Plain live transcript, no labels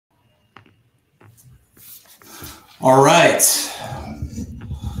All right.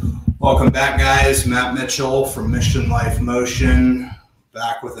 Welcome back, guys. Matt Mitchell from Mission Life Motion,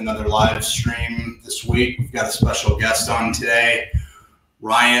 back with another live stream this week. We've got a special guest on today,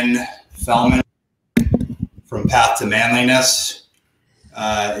 Ryan Fellman from Path to Manliness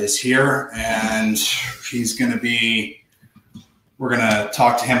is here, and we're going to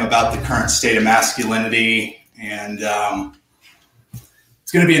talk to him about the current state of masculinity, and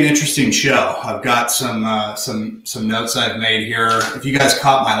it's going to be an interesting show. I've got some notes I've made here. If you guys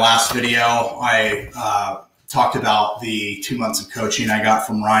caught my last video, I talked about the 2 months of coaching I got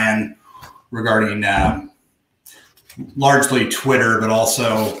from Ryan regarding largely Twitter, but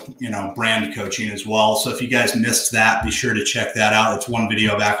also brand coaching as well. So if you guys missed that, be sure to check that out. It's one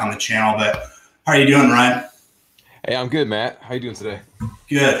video back on the channel. But how are you doing, Ryan? Hey, I'm good, Matt. How you doing today?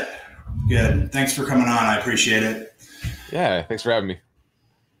 Good. Thanks for coming on. I appreciate it. Yeah, thanks for having me.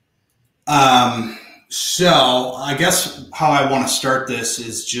 So I guess how I want to start this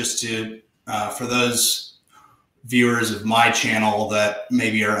is just to, for those viewers of my channel that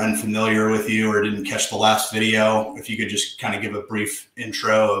maybe are unfamiliar with you or didn't catch the last video, if you could just kind of give a brief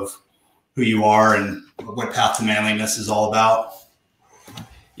intro of who you are and what Path to Manliness is all about.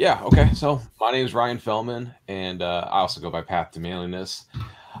 Yeah, okay. So my name is Ryan Fellman, and I also go by Path to Manliness.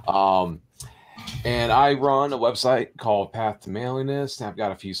 And I run a website called Path to Manliness. I've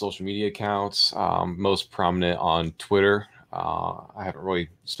got a few social media accounts, most prominent on Twitter. I haven't really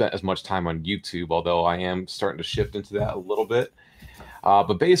spent as much time on YouTube, although I am starting to shift into that a little bit.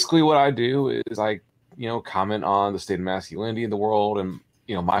 But basically what I do is I, comment on the state of masculinity in the world. And,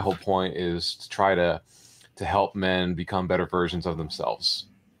 my whole point is to try to help men become better versions of themselves.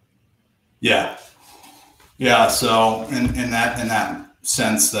 Yeah. So in that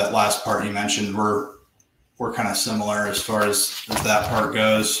sense, that last part you mentioned, we're kind of similar as far as that part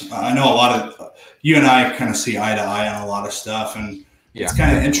goes. I know a lot of you and I kind of see eye to eye on a lot of stuff, and it's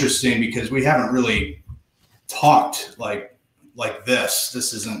kind of interesting because we haven't really talked like this.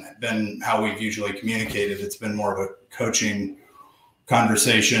 This hasn't been how we've usually communicated. It's been more of a coaching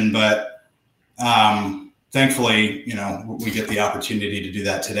conversation, but thankfully, we get the opportunity to do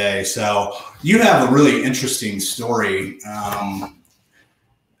that today. So you have a really interesting story.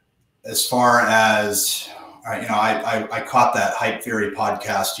 As far as, I caught that Hype Theory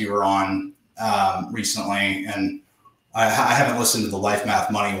podcast you were on recently, and I haven't listened to the Life Math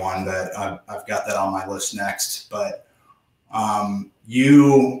Money one, but I've got that on my list next. But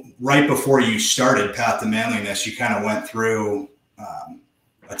you, right before you started Path to Manliness, you kind of went through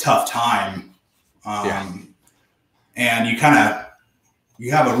a tough time. And you have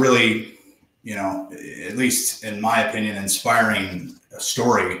a really, at least in my opinion, inspiring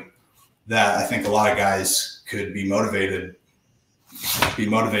story that I think a lot of guys could be motivated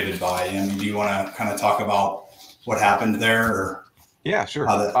by. I mean, do you want to kind of talk about what happened there? Or yeah, sure.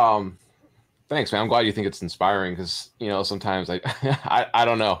 Thanks, man. I'm glad you think it's inspiring because, sometimes I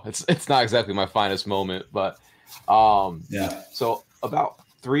don't know. It's not exactly my finest moment, but so about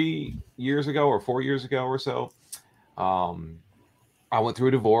 3 years ago or 4 years ago or so, I went through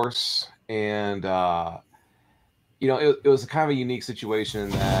a divorce, and it was kind of a unique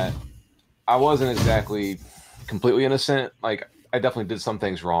situation that I wasn't exactly completely innocent. Like, I definitely did some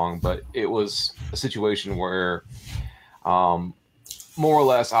things wrong, but it was a situation where more or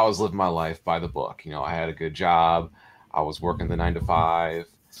less I was living my life by the book. I had a good job. I was working the 9 to 5.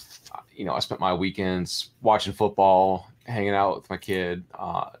 I spent my weekends watching football, hanging out with my kid,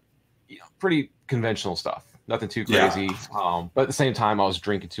 pretty conventional stuff. Nothing too crazy. Yeah. But at the same time, I was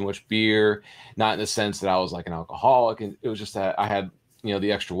drinking too much beer, not in the sense that I was like an alcoholic. And it was just that I had,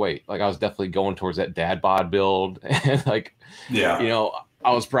 the extra weight. Like, I was definitely going towards that dad bod build. And I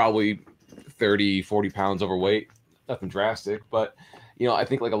was probably 30, 40 pounds overweight, nothing drastic. But, I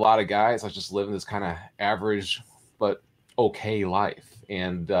think like a lot of guys, I was just living this kind of average, but okay life.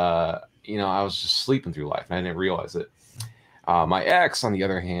 And, I was just sleeping through life and I didn't realize it. My ex, on the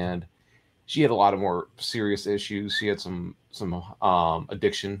other hand, she had a lot of more serious issues. She had some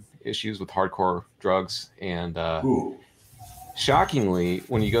addiction issues with hardcore drugs. And shockingly,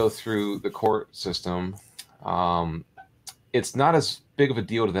 when you go through the court system, it's not as big of a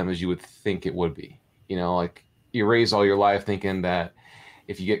deal to them as you would think it would be. Like, you raised all your life thinking that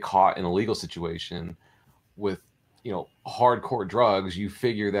if you get caught in a legal situation with, hardcore drugs, you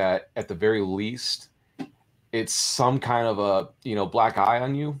figure that at the very least, it's some kind of a, black eye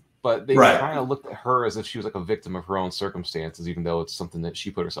on you. But they kind of looked at her as if she was like a victim of her own circumstances, even though it's something that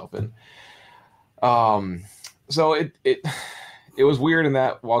she put herself in. So it was weird in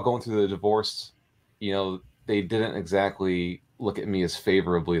that while going through the divorce, they didn't exactly look at me as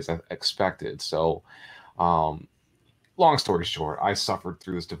favorably as I expected. So long story short, I suffered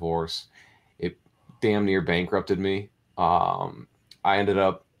through this divorce. It damn near bankrupted me. I ended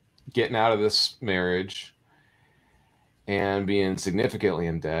up getting out of this marriage and being significantly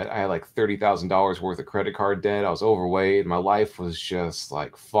in debt. I had like $30,000 worth of credit card debt. I was overweight. My life was just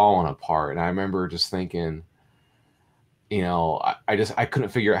like falling apart. And I remember just thinking, I couldn't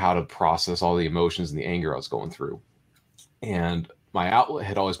figure out how to process all the emotions and the anger I was going through. And my outlet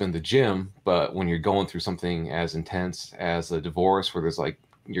had always been the gym, but when you're going through something as intense as a divorce, where there's like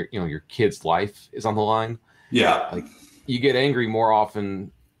your kid's life is on the line, like you get angry more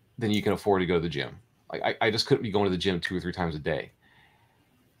often than you can afford to go to the gym. Like I just couldn't be going to the gym 2 or 3 times a day.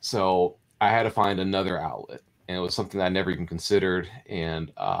 So I had to find another outlet, and it was something that I never even considered.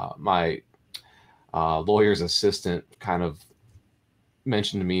 And my lawyer's assistant kind of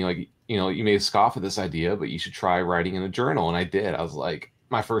mentioned to me, like, you may scoff at this idea, but you should try writing in a journal. And I did. I was like,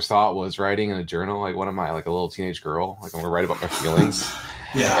 my first thought was writing in a journal. Like, what am I, like a little teenage girl? Like, I'm gonna write about my feelings.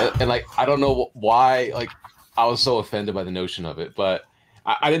 And like, I don't know why, like, I was so offended by the notion of it, but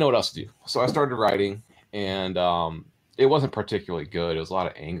I didn't know what else to do. So I started writing, and it wasn't particularly good. It was a lot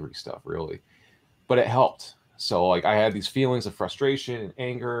of angry stuff, really, but it helped. So like, I had these feelings of frustration and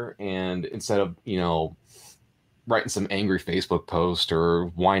anger, and instead of, writing some angry Facebook post or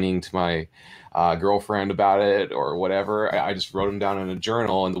whining to my girlfriend about it or whatever, I just wrote them down in a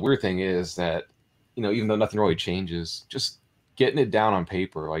journal. And the weird thing is that, even though nothing really changes, just getting it down on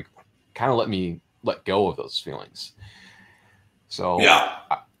paper, like, kind of let me let go of those feelings. So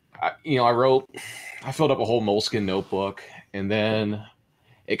I filled up a whole moleskin notebook, and then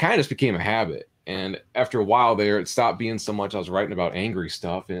it kind of just became a habit. And after a while there, it stopped being so much I was writing about angry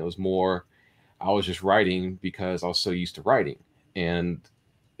stuff, and it was more I was just writing because I was so used to writing. And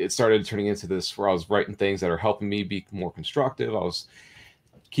it started turning into this where I was writing things that are helping me be more constructive. I was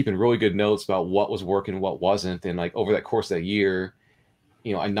keeping really good notes about what was working, what wasn't. And like, over that course of that year,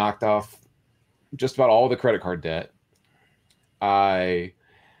 I knocked off just about all the credit card debt. I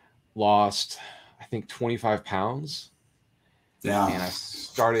lost, I think, 25 pounds. Yeah. And I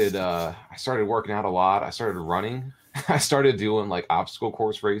started working out a lot. I started running. I started doing like obstacle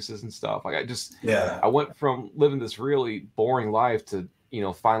course races and stuff. Like, I went from living this really boring life to,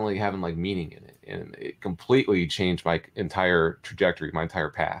 finally having like meaning in it. And it completely changed my entire trajectory, my entire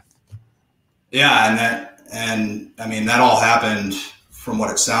path. Yeah. And I mean, that all happened, from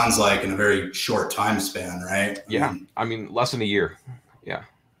what it sounds like, in a very short time span, right? I mean, less than a year. Yeah.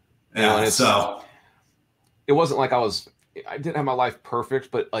 Yeah. And so it wasn't like I didn't have my life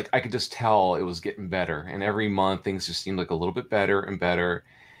perfect, but like, I could just tell it was getting better. And every month things just seemed like a little bit better and better.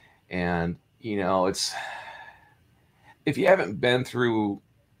 And, it's, if you haven't been through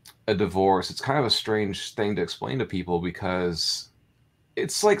a divorce, it's kind of a strange thing to explain to people, because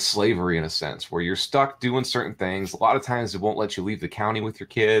it's like slavery in a sense, where you're stuck doing certain things. A lot of times it won't let you leave the county with your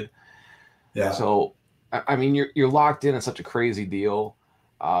kid. Yeah. So, I mean, you're locked in such a crazy deal.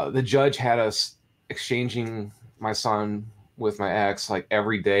 The judge had us exchanging my son with my ex like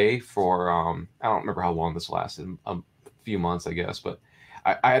every day for I don't remember how long this lasted, a few months, I guess, but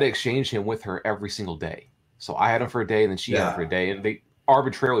I had to exchange him with her every single day. So I had him for a day, and then she had him for a day, and they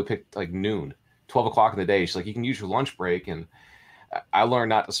arbitrarily picked like noon, 12 o'clock in the day. She's like, you can use your lunch break. And I learned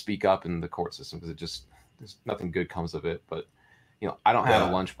not to speak up in the court system, because there's nothing good comes of it. But I don't have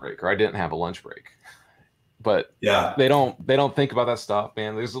a lunch break, or I didn't have a lunch break. But they don't think about that stuff,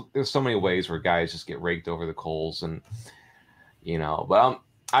 man. There's so many ways where guys just get raked over the coals, and but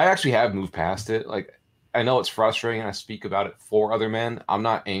I actually have moved past it. Like, I know it's frustrating, and I speak about it for other men. I'm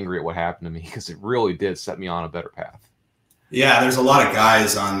not angry at what happened to me, because it really did set me on a better path. Yeah, there's a lot of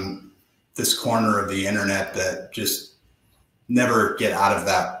guys on this corner of the internet that just never get out of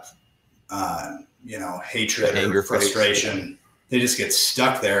that hatred or frustration. They just get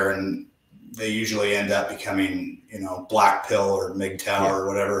stuck there, and they usually end up becoming, black pill or MGTOW or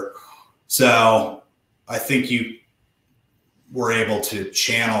whatever. So I think you were able to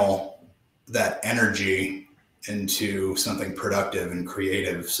channel that energy into something productive and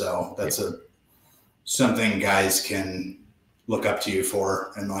creative. So that's something guys can look up to you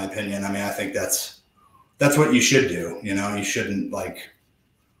for, in my opinion. I mean, I think that's what you should do. You shouldn't like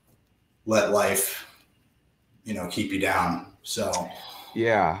let life, keep you down. So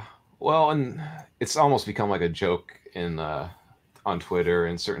yeah. Well, and it's almost become like a joke on Twitter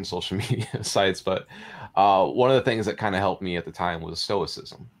and certain social media sites. But one of the things that kind of helped me at the time was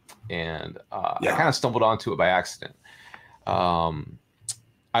stoicism, and I kind of stumbled onto it by accident. I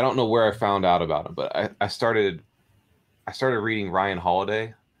don't know where I found out about it, but I started reading Ryan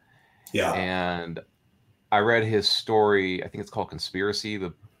Holiday. Yeah, and I read his story. I think it's called Conspiracy,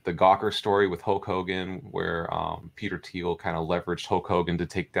 the the Gawker story with Hulk Hogan, where Peter Thiel kind of leveraged Hulk Hogan to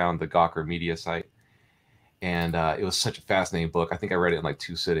take down the Gawker media site. And it was such a fascinating book. I think I read it in like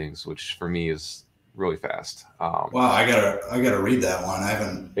 2 sittings, which for me is really fast. Wow, I gotta read that one. I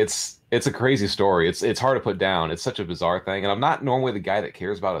haven't. It's a crazy story. It's hard to put down. It's such a bizarre thing, and I'm not normally the guy that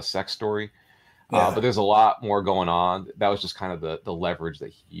cares about a sex story, but there's a lot more going on. That was just kind of the leverage that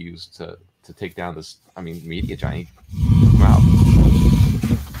he used to take down this, I mean, media giant. Wow.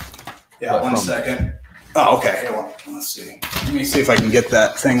 Yeah, 1 second. Oh, okay. Well, let's see. Let me see if I can get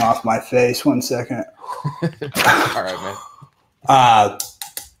that thing off my face. 1 second. All right, man. Yeah,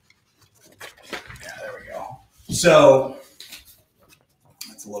 there we go. So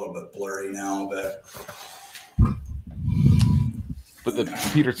it's a little bit blurry now, but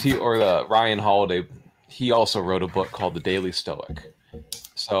the Peter Thiel or the Ryan Holiday, he also wrote a book called The Daily Stoic.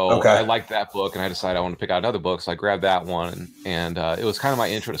 So I liked that book, and I decided I want to pick out another book. So I grabbed that one, and it was kind of my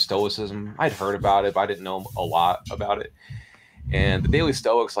intro to Stoicism. I'd heard about it, but I didn't know a lot about it. And The Daily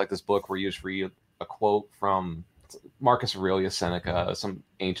Stoic's like this book where you just read a quote from Marcus Aurelius Seneca, some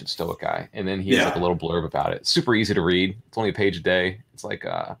ancient Stoic guy, and then he has like a little blurb about it. Super easy to read. It's only a page a day. It's like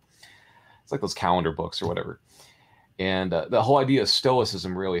those calendar books or whatever. And the whole idea of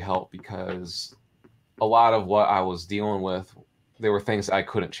Stoicism really helped because a lot of what I was dealing with, there were things I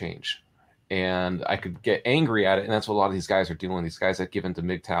couldn't change, and I could get angry at it. And that's what a lot of these guys are doing. These guys that give into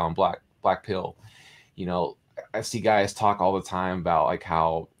MGTOW and black pill, you know, I see guys talk all the time about like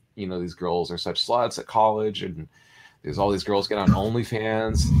how, you know, these girls are such sluts at college, and there's all these girls get on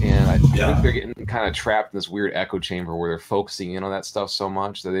OnlyFans, and I think they're getting kind of trapped in this weird echo chamber where they're focusing in on that stuff so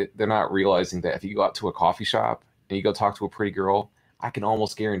much that they're not realizing that if you go out to a coffee shop and you go talk to a pretty girl, I can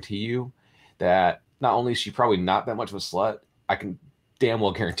almost guarantee you that not only is she probably not that much of a slut, I can damn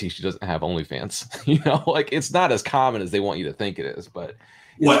well guarantee she doesn't have OnlyFans. You know, like it's not as common as they want you to think it is. But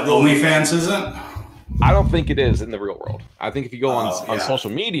what, OnlyFans isn't? I don't think it is in the real world. I think if you go on social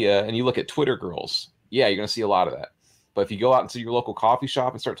media and you look at Twitter girls, yeah, you're going to see a lot of that. But if you go out into your local coffee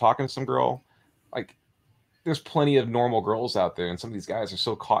shop and start talking to some girl, like there's plenty of normal girls out there. And some of these guys are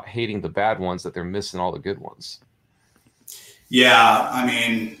so caught hating the bad ones that they're missing all the good ones. Yeah. I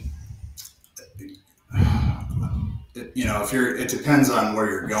mean, you know, it depends on where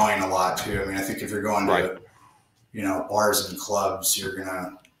you're going a lot too. I mean, I think if you're going to, you know, bars and clubs, you're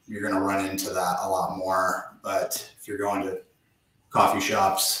going to run into that a lot more. But if you're going to coffee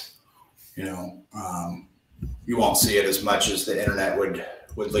shops, you know, you won't see it as much as the internet would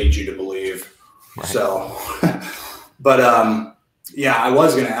lead you to believe. Right. So, but yeah, I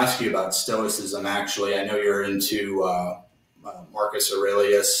was going to ask you about Stoicism. Actually, I know you're into Marcus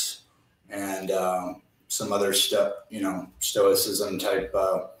Aurelius and some other stuff, you know, Stoicism type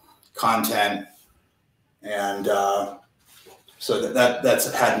content, and so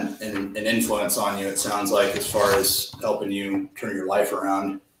that's had an influence on you. It sounds like, as far as helping you turn your life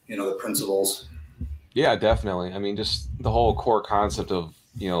around. You know, the principles. Yeah, definitely. I mean, just the whole core concept of,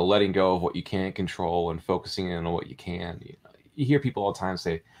 you know, letting go of what you can't control and focusing in on what you can. You hear people all the time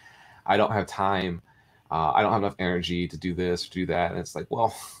say, I don't have time. I don't have enough energy to do this or do that. And it's like,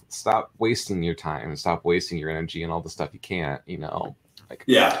 well, stop wasting your time and stop wasting your energy and all the stuff you can't, you know, like,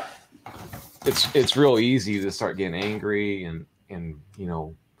 yeah, it's real easy to start getting angry and, you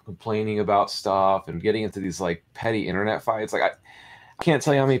know, complaining about stuff and getting into these like petty internet fights. Like, I can't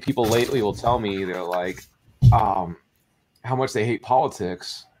tell you how many people lately will tell me they're like, how much they hate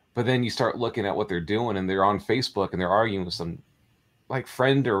politics, but then you start looking at what they're doing and they're on Facebook and they're arguing with some like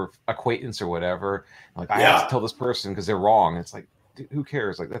friend or acquaintance or whatever. Like, I have to tell this person because they're wrong. It's like, dude, who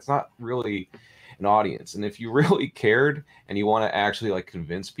cares? Like, that's not really an audience. And if you really cared and you want to actually like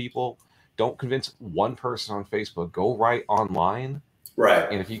convince people, don't convince one person on Facebook. Go right online. Right.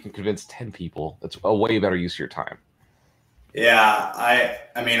 And if you can convince 10 people, that's a way better use of your time. Yeah,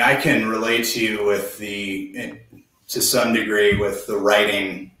 I mean, I can relate to you with to some degree with the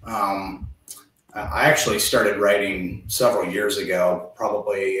writing. I actually started writing several years ago,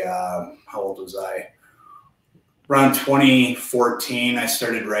 probably, how old was I? Around 2014, I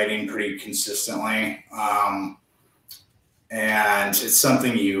started writing pretty consistently. And it's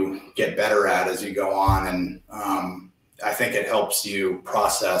something you get better at as you go on. And I think it helps you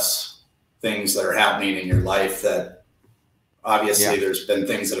process things that are happening in your life that, obviously, there's been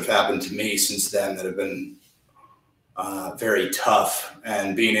things that have happened to me since then that have been very tough,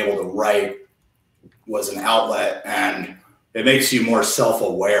 and being able to write was an outlet, and it makes you more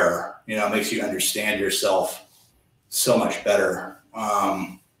self-aware. You know, it makes you understand yourself so much better,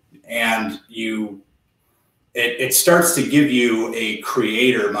 and it starts to give you a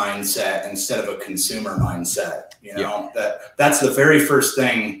creator mindset instead of a consumer mindset. You know, that's the very first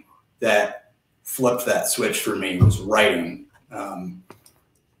thing that flipped that switch for me was writing.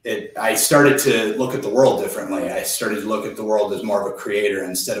 I started to look at the world differently. I started to look at the world as more of a creator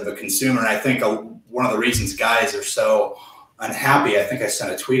instead of a consumer. And I think one of the reasons guys are so unhappy, I think I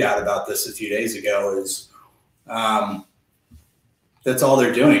sent a tweet out about this a few days ago, is that's all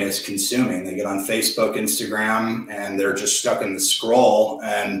they're doing is consuming. They get on Facebook, Instagram, and they're just stuck in the scroll,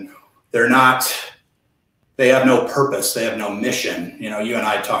 and they have no purpose. They have no mission. You know, you and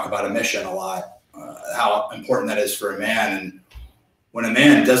I talk about a mission a lot, how important that is for a man. And when a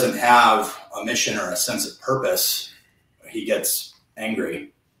man doesn't have a mission or a sense of purpose, he gets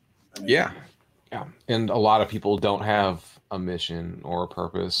angry. I mean, yeah. And a lot of people don't have a mission or a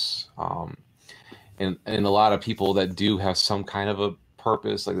purpose. And a lot of people that do have some kind of a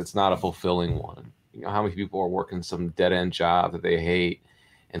purpose, like it's not a fulfilling one. You know, how many people are working some dead end job that they hate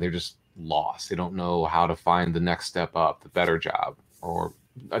and they're just lost. They don't know how to find the next step up, the better job or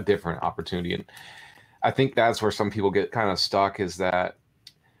a different opportunity. And I think that's where some people get kind of stuck, is that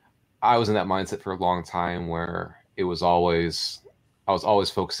I was in that mindset for a long time where I was always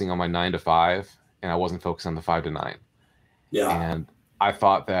focusing on my 9 to 5 and I wasn't focused on the 5 to 9. Yeah. And I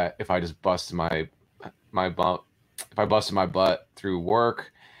thought that if I just busted my butt through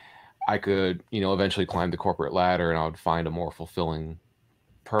work, I could, you know, eventually climb the corporate ladder and I would find a more fulfilling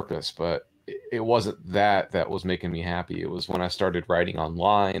purpose. But it wasn't that was making me happy. It was when I started writing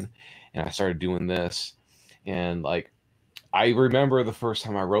online and I started doing this. And like, I remember the first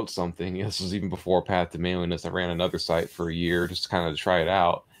time I wrote something, this was even before Path to Manliness. I ran another site for a year just kind of to try it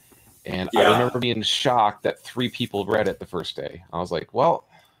out. And I remember being shocked that 3 people read it the first day. I was like, well,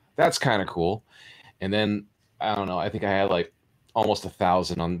 that's kind of cool. And then, I don't know, I think I had like almost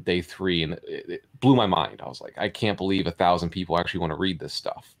 1,000 on day 3, and it blew my mind. I was like, I can't believe 1,000 people actually want to read this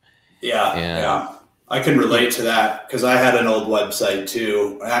stuff. Yeah. I can relate to that because I had an old website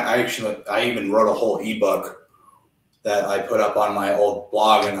too. I even wrote a whole ebook that I put up on my old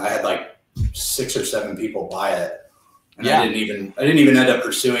blog, and I had like 6 or 7 people buy it. And I didn't even end up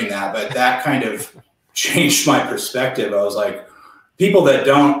pursuing that, but that kind of changed my perspective. I was like, people that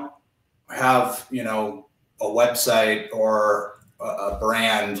don't have, you know, a website or a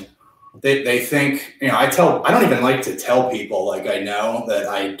brand, they think, you know, I don't even like to tell people like I know that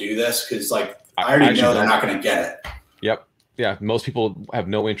I do this, because like I already know they're not going to get it. Yep. Yeah. Most people have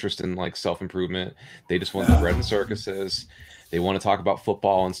no interest in like self-improvement. They just want the bread and circuses. They want to talk about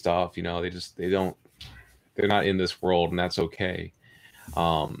football and stuff. You know, they're not in this world, and that's okay.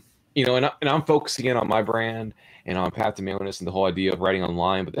 You know, and I'm focusing in on my brand and on Path to Manliness and the whole idea of writing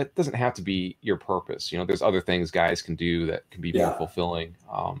online, but that doesn't have to be your purpose. You know, there's other things guys can do that can be more fulfilling.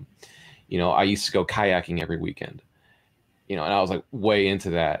 You know, I used to go kayaking every weekend, you know, and I was like way into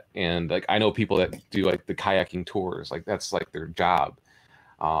that. And like, I know people that do like the kayaking tours, like that's like their job.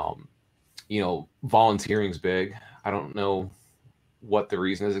 You know, volunteering's big. I don't know what the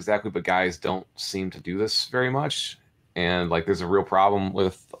reason is exactly, but guys don't seem to do this very much. And like, there's a real problem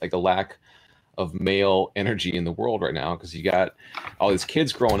with like a lack of male energy in the world right now, because you got all these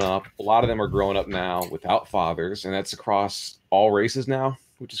kids growing up. A lot of them are growing up now without fathers, and that's across all races now,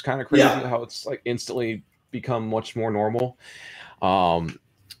 which is kind of crazy how it's like instantly become much more normal.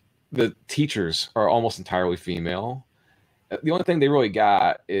 The teachers are almost entirely female. The only thing they really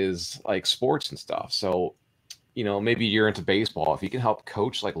got is like sports and stuff. So, you know, maybe you're into baseball. If you can help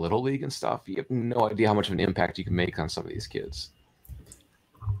coach like Little League and stuff, you have no idea how much of an impact you can make on some of these kids.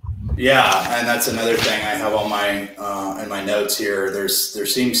 Yeah, and that's another thing I have on my in my notes here. There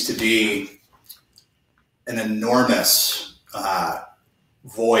seems to be an enormous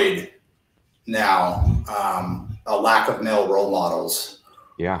void now, a lack of male role models.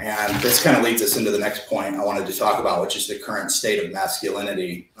 Yeah, and this kind of leads us into the next point I wanted to talk about, which is the current state of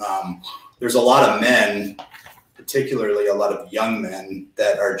masculinity. There's a lot of men, particularly a lot of young men,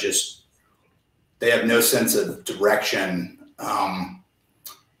 that are just, they have no sense of direction,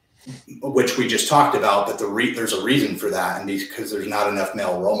 which we just talked about, but there's a reason for that, and because there's not enough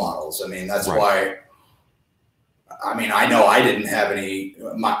male role models. I mean, that's why, I mean, I know I didn't have any,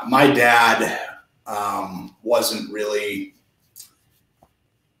 my dad wasn't really,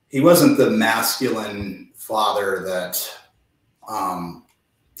 he wasn't the masculine father that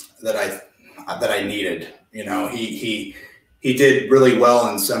I needed. You know, he did really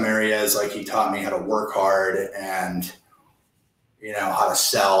well in some areas. Like, he taught me how to work hard and, you know, how to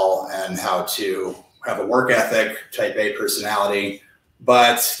sell and how to have a work ethic, type A personality.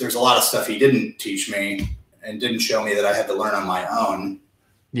 But there's a lot of stuff he didn't teach me and didn't show me that I had to learn on my own.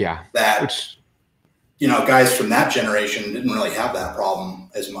 Yeah. You know, guys from that generation didn't really have that problem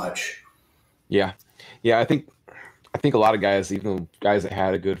as much. Yeah. Yeah. I think I think a lot of guys, even guys that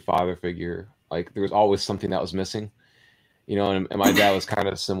had a good father figure, like there was always something that was missing, you know. And my dad was kind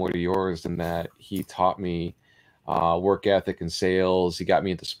of similar to yours in that he taught me work ethic and sales. He got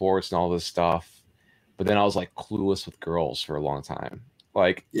me into sports and all this stuff. But then I was like clueless with girls for a long time.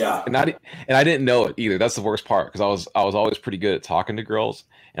 Like, Yeah. and I didn't know it either. That's the worst part because I was always pretty good at talking to girls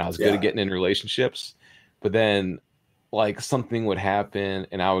and I was good at Yeah. getting in relationships. But then like something would happen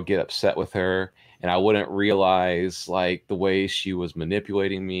and I would get upset with her and I wouldn't realize like the way she was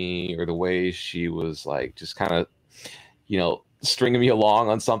manipulating me or the way she was like just kind of, you know, stringing me along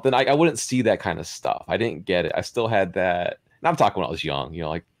on something. I wouldn't see that kind of stuff. I didn't get it. I still had that. And I'm talking when I was young, you know,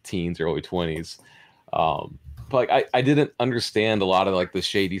 like teens, early 20s. But like I didn't understand a lot of like the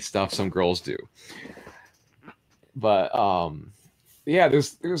shady stuff some girls do. But yeah,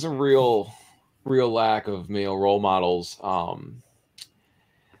 there's a real lack of male role models.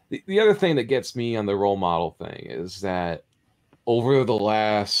 The other thing that gets me on the role model thing is that over the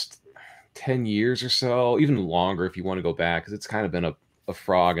last 10 years or so, even longer if you want to go back, because it's kind of been a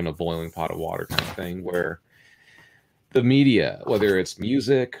frog in a boiling pot of water kind of thing, where the media, whether it's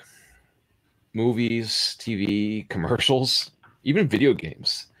music, movies, TV, commercials, even video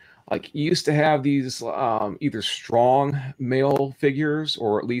games, like you used to have these either strong male figures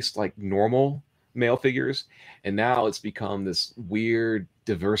or at least like normal male figures, and now it's become this weird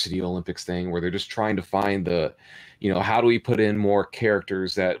diversity Olympics thing where they're just trying to find the, you know, how do we put in more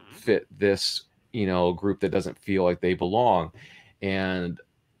characters that fit this, you know, group that doesn't feel like they belong. And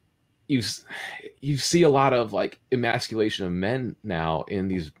you you see a lot of like emasculation of men now in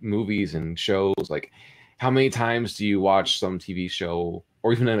these movies and shows. Like how many times do you watch some TV show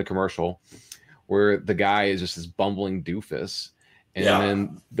or even in a commercial where the guy is just this bumbling doofus and Yeah.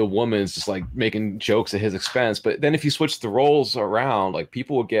 then the woman's just like making jokes at his expense? But then if you switch the roles around, like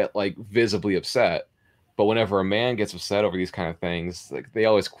people will get like visibly upset. But whenever a man gets upset over these kind of things, like they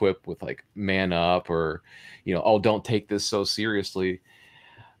always quip with like man up or, you know, oh, don't take this so seriously.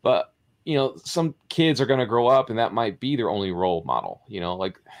 But, you know, some kids are going to grow up and that might be their only role model. You know,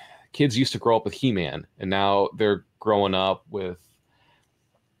 like kids used to grow up with He-Man and now they're growing up with,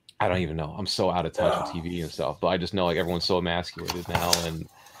 I don't even know. I'm so out of touch with TV and stuff, but I just know like everyone's so emasculated now. And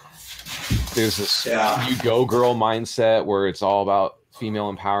there's this you go girl mindset where it's all about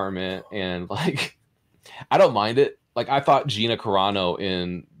female empowerment. And like, I don't mind it. Like I thought Gina Carano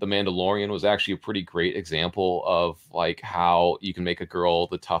in The Mandalorian was actually a pretty great example of like how you can make a girl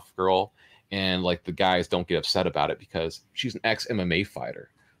the tough girl and like the guys don't get upset about it because she's an ex MMA fighter.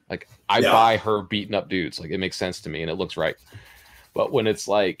 Like I buy her beating up dudes. Like it makes sense to me and it looks right. But when it's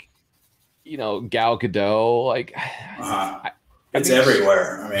like, you know, Gal Gadot, like it's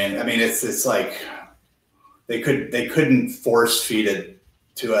everywhere. I mean, it's like they couldn't force feed it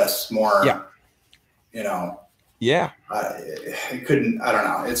to us more. Yeah. You know. Yeah. It couldn't. I don't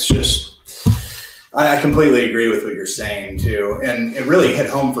know. It's just. I completely agree with what you're saying too, and it really hit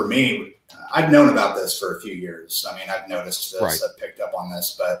home for me. I've known about this for a few years. I mean, I've noticed this. Right. I've picked up on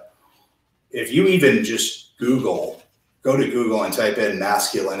this, but if you even just go to Google and type in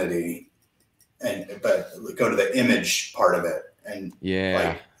masculinity. But go to the image part of it. And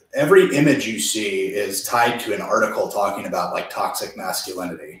like every image you see is tied to an article talking about like toxic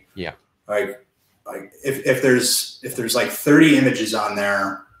masculinity. Yeah. Like if there's like 30 images on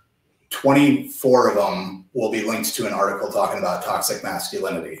there, 24 of them will be linked to an article talking about toxic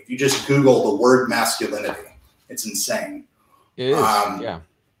masculinity. If you just Google the word masculinity, it's insane. It is. Yeah.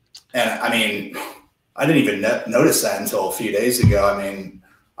 And I mean, I didn't even notice that until a few days ago. I mean,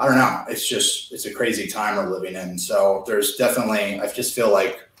 I don't know. It's a crazy time we're living in. So there's definitely, I just feel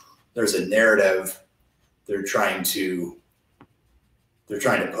like there's a narrative they're trying to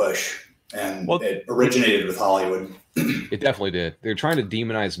push, and it originated with Hollywood. It definitely did. They're trying to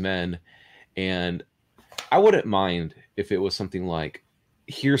demonize men, and I wouldn't mind if it was something like,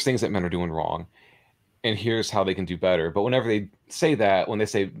 here's things that men are doing wrong, and here's how they can do better. But whenever they say that, when they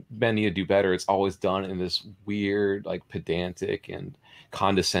say men need to do better, it's always done in this weird, like pedantic and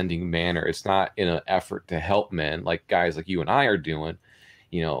condescending manner. It's not in an effort to help men like guys like you and I are doing,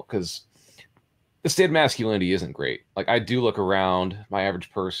 you know, because the state of masculinity isn't great. Like I do look around my average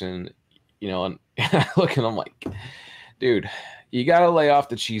person, you know, and I look and I'm like, dude, you got to lay off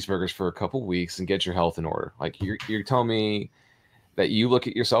the cheeseburgers for a couple weeks and get your health in order. Like you're telling me that you look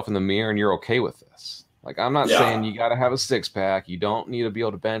at yourself in the mirror and you're okay with this. Like, I'm not saying you got to have a six pack. You don't need to be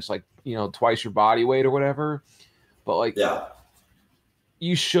able to bench like, you know, twice your body weight or whatever. But like,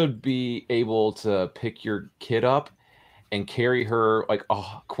 you should be able to pick your kid up and carry her like a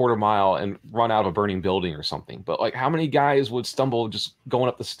quarter mile and run out of a burning building or something. But like, how many guys would stumble just going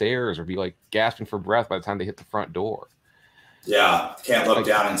up the stairs or be like gasping for breath by the time they hit the front door? Yeah, can't look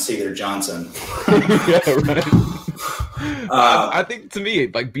down and see their Johnson. Yeah, right. I think to me,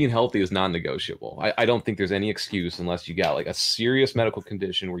 like being healthy is non-negotiable. I don't think there's any excuse unless you got like a serious medical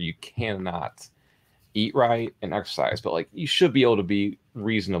condition where you cannot eat right and exercise. But like, you should be able to be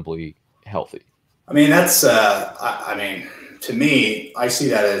reasonably healthy. I mean, that's, I mean, to me, I see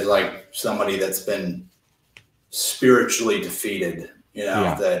that as like somebody that's been spiritually defeated, you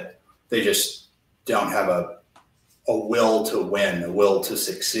know, that they just don't have a will to win, a will to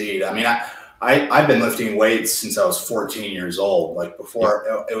succeed. I mean, I've been lifting weights since I was 14 years old. Like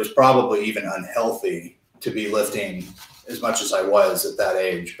before, it was probably even unhealthy to be lifting as much as I was at that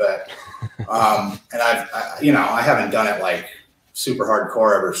age. But, and you know, I haven't done it like super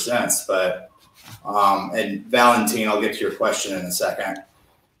hardcore ever since, but, and Valentine, I'll get to your question in a second.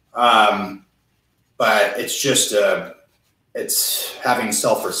 But it's just, it's having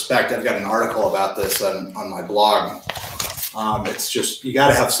self-respect. I've got an article about this on my blog. It's just, you got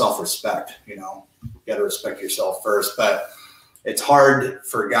to have self-respect, you know, you got to respect yourself first, but it's hard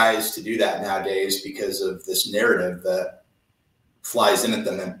for guys to do that nowadays because of this narrative that flies in at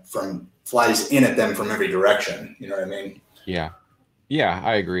them from every direction. You know what I mean? Yeah. Yeah,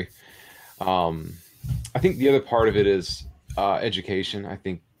 I agree. I think the other part of it is education. I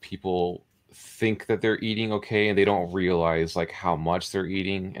think people think that they're eating okay and they don't realize like how much they're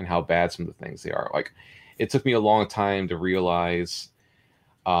eating and how bad some of the things they are. Like, it took me a long time to realize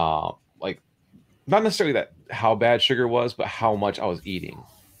like not necessarily that how bad sugar was, but how much I was eating,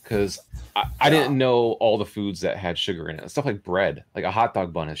 because I didn't know all the foods that had sugar in it. Stuff like bread, like a hot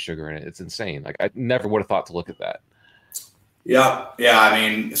dog bun has sugar in it. It's insane. Like, I never would have thought to look at that. Yeah. I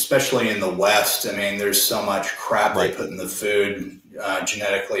mean, especially in the West, I mean, there's so much crap they put in the food,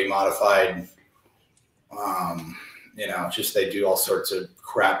 genetically modified. You know, just they do all sorts of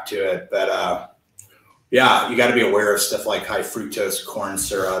crap to it. But yeah, you got to be aware of stuff like high fructose corn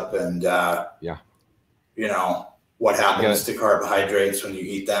syrup and you know, what happens to carbohydrates when you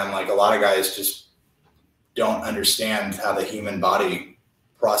eat them. Like, a lot of guys just don't understand how the human body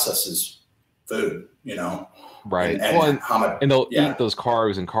processes food, you know. Right. And they'll eat those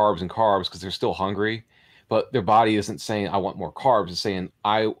carbs and carbs and carbs because they're still hungry, but their body isn't saying, I want more carbs. It's saying,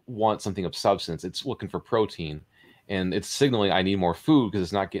 I want something of substance. It's looking for protein, and it's signaling, I need more food because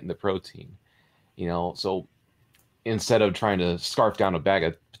it's not getting the protein, you know? So instead of trying to scarf down a bag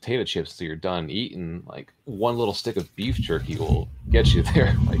of potato chips till you're done eating, like one little stick of beef jerky will get you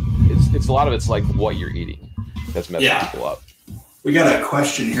there. Like, it's a lot of it's like what you're eating that's messing people up. We got a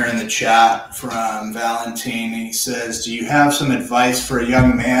question here in the chat from Valentine. He says, do you have some advice for a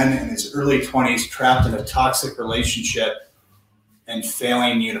young man in his early 20s trapped in a toxic relationship and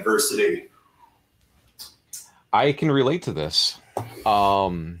failing university? I can relate to this. I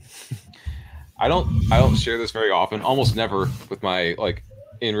don't share this very often, almost never with my like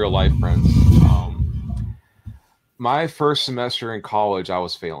in real life friends. My first semester in college, I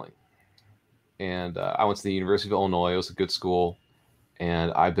was failing. And I went to the University of Illinois. It was a good school.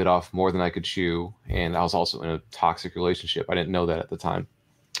 And I bit off more than I could chew. And I was also in a toxic relationship. I didn't know that at the time.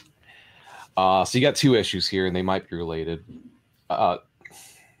 So you got two issues here, and they might be related.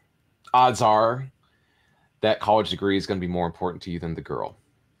 Odds are that college degree is going to be more important to you than the girl.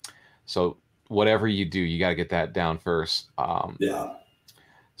 So whatever you do, you got to get that down first.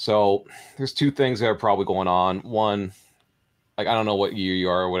 So there's two things that are probably going on. One, like, I don't know what year you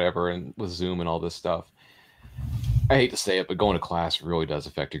are or whatever, and with Zoom and all this stuff, I hate to say it, but going to class really does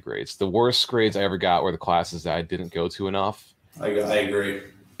affect your grades. The worst grades I ever got were the classes that I didn't go to enough. I agree.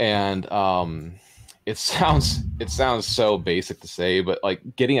 And it sounds so basic to say, but like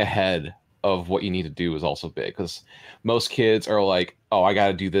getting ahead of what you need to do is also big, because most kids are like, oh, I got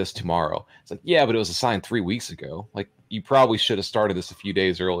to do this tomorrow. It's like, yeah, but it was assigned 3 weeks ago. Like, you probably should have started this a few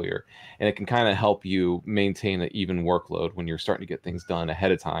days earlier, and it can kind of help you maintain an even workload when you're starting to get things done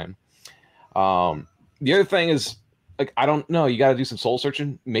ahead of time. The other thing is, like, I don't know, you got to do some soul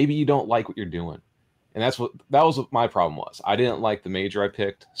searching. Maybe you don't like what you're doing. And that was what my problem was. I didn't like the major I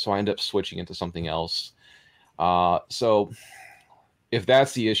picked, so I ended up switching into something else. So if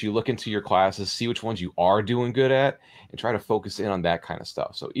that's the issue, look into your classes, see which ones you are doing good at, and try to focus in on that kind of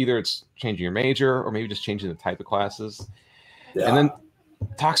stuff. So either it's changing your major or maybe just changing the type of classes. And then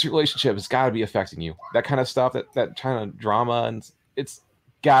toxic relationship has got to be affecting you. That kind of stuff, that kind of drama, and it's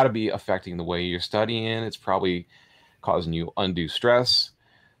got to be affecting the way you're studying. It's probably causing you undue stress.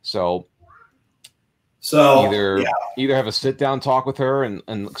 So either have a sit down talk with her and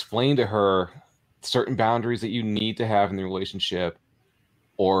explain to her certain boundaries that you need to have in the relationship,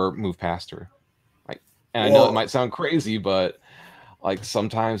 or move past her. Like, and I know it might sound crazy, but like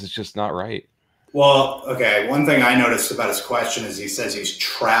sometimes it's just not right. Well, okay. One thing I noticed about his question is he says he's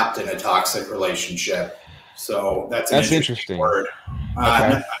trapped in a toxic relationship. So that's an interesting word. Okay.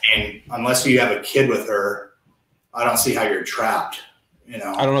 I mean, unless you have a kid with her, I don't see how you're trapped. You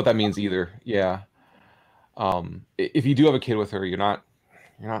know, I don't know what that means either. Yeah. If you do have a kid with her, you're not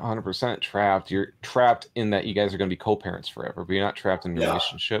 100% trapped. You're trapped in that you guys are going to be co-parents forever, but you're not trapped in a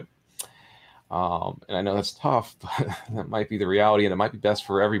relationship. And I know that's tough, but that might be the reality, and it might be best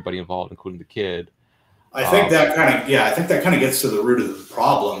for everybody involved, including the kid. I think that kind of gets to the root of the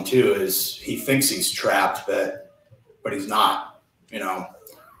problem too. Is he thinks he's trapped, but he's not. You know,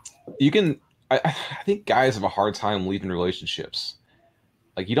 I think guys have a hard time leaving relationships.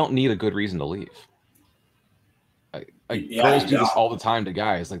 Like, you don't need a good reason to leave. Girls do this all the time to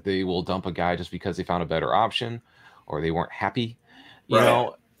guys. Like, they will dump a guy just because they found a better option, or they weren't happy. You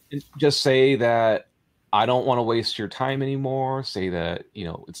know, just say that I don't want to waste your time anymore. Say that, you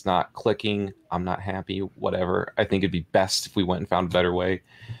know, it's not clicking. I'm not happy, whatever. I think it'd be best if we went and found a better way.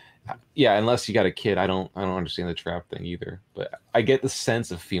 Yeah, unless you got a kid, I don't understand the trap thing either. But I get the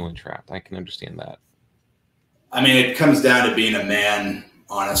sense of feeling trapped. I can understand that. I mean, it comes down to being a man,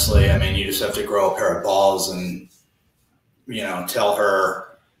 honestly. I mean, you just have to grow a pair of balls and, you know, tell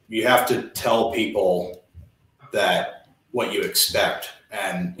her. You have to tell people that what you expect.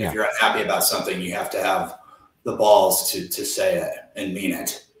 And if you're unhappy about something, you have to have the balls to say it and mean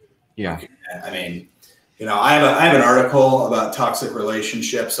it. Yeah. I mean, you know, I have an article about toxic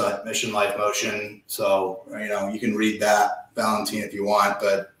relationships on Mission Life Motion. So, you know, you can read that, Valentine, if you want,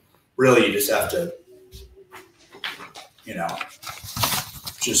 but really you just have to, you know,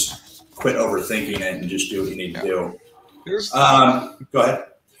 just quit overthinking it and just do what you need to do. Go ahead.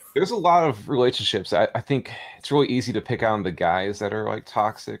 There's a lot of relationships. I think it's really easy to pick on the guys that are like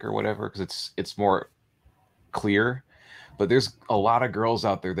toxic or whatever, because it's more clear. But there's a lot of girls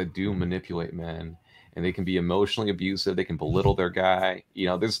out there that do manipulate men, and they can be emotionally abusive. They can belittle their guy. You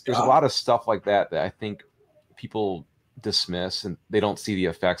know, there's a lot of stuff like that I think people dismiss, and they don't see the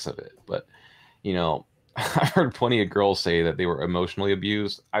effects of it. But, you know, I've heard plenty of girls say that they were emotionally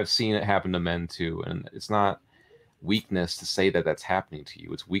abused. I've seen it happen to men too, and it's not weakness to say that that's happening to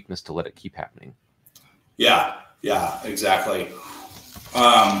you. It's weakness to let it keep happening. Yeah, exactly.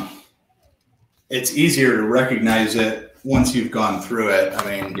 It's easier to recognize it once you've gone through it. I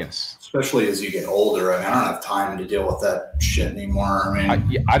mean, yes, especially as you get older. I mean, I don't have time to deal with that shit anymore. I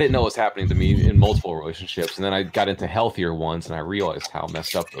mean, I didn't know it was happening to me in multiple relationships, and then I got into healthier ones, and I realized how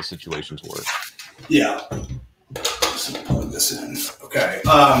messed up those situations were. Yeah. Let's plug this in. Okay.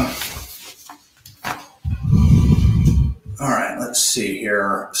 All right, let's see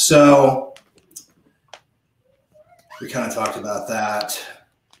here. So we kind of talked about that.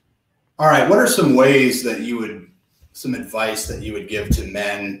 All right, what are some ways that some advice that you would give to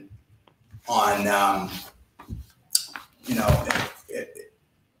men on, you know,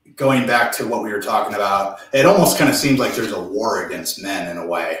 going back to what we were talking about? It almost kind of seems like there's a war against men in a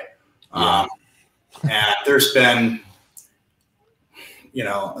way. And there's been, you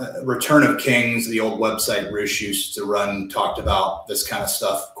know, Return of Kings, the old website Roosh used to run, talked about this kind of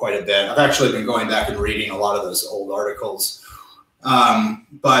stuff quite a bit. I've actually been going back and reading a lot of those old articles.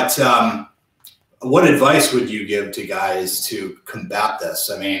 But what advice would you give to guys to combat this?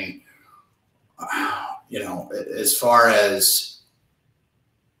 I mean, you know, as far as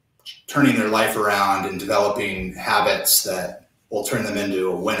turning their life around and developing habits that will turn them into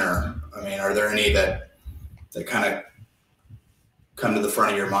a winner. I mean, are there any that kind of come to the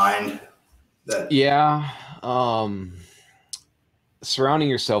front of your mind? Surrounding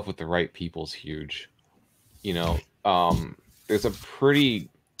yourself with the right people is huge. You know, there's a pretty,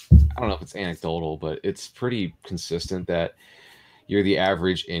 I don't know if it's anecdotal, but it's pretty consistent that you're the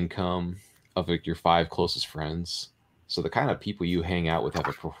average income of like your 5 closest friends. So the kind of people you hang out with have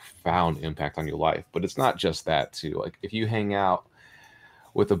a profound impact on your life. But it's not just that too. Like, if you hang out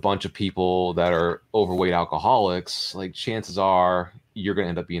with a bunch of people that are overweight alcoholics, like, chances are you're going to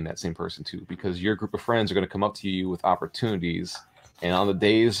end up being that same person too, because your group of friends are going to come up to you with opportunities. And on the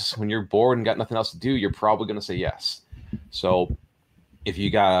days when you're bored and got nothing else to do, you're probably going to say yes. So if you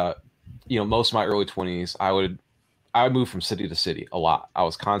got, you know, most of my early 20s, I would move from city to city a lot. I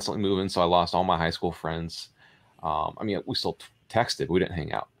was constantly moving. So I lost all my high school friends. I mean, we still texted, we didn't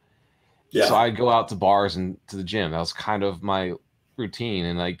hang out. Yeah. So I'd go out to bars and to the gym. That was kind of my routine.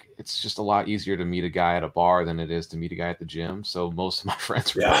 And like, it's just a lot easier to meet a guy at a bar than it is to meet a guy at the gym. So most of my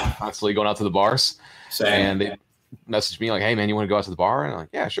friends were constantly going out to the bars. Same. And they messaged me like, hey man, you want to go out to the bar? And I'm like,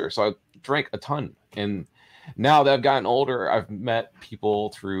 yeah, sure. So I drank a ton. And now that I've gotten older, I've met people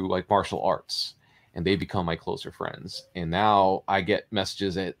through like martial arts, and they become my closer friends. And now I get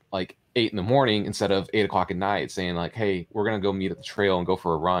messages at like 8 in the morning instead of 8 o'clock at night saying like, hey, we're going to go meet at the trail and go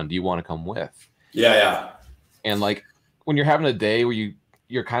for a run. Do you want to come with? Yeah. Yeah. And like when you're having a day where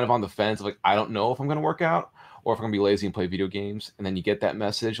you're kind of on the fence of like, I don't know if I'm going to work out or if I'm going to be lazy and play video games. And then you get that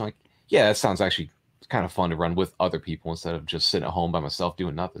message like, yeah, that sounds actually kind of fun to run with other people instead of just sitting at home by myself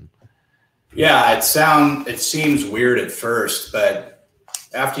doing nothing. Yeah. It seems weird at first, but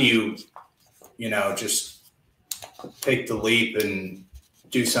after you just take the leap and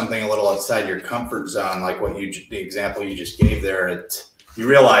do something a little outside your comfort zone, like the example you just gave there, you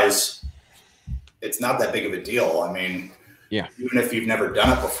realize it's not that big of a deal. I mean, yeah, even if you've never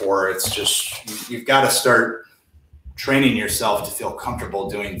done it before, it's just, you've got to start training yourself to feel comfortable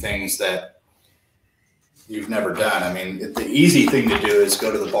doing things that you've never done. I mean, the easy thing to do is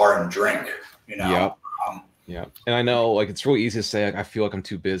go to the bar and drink, Yeah. Yeah. And I know like, it's really easy to say, like, I feel like I'm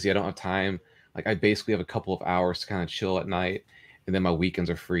too busy. I don't have time. Like I basically have a couple of hours to kind of chill at night, and then my weekends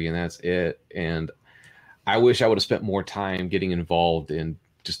are free and that's it. And I wish I would have spent more time getting involved in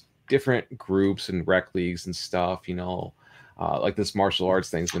just different groups and rec leagues and stuff, like this martial arts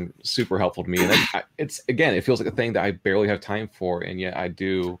thing's been super helpful to me. And it feels like a thing that I barely have time for, and yet I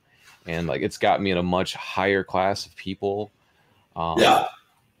do. And like, it's got me in a much higher class of people. Yeah.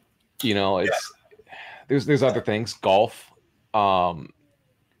 There's other things. Golf.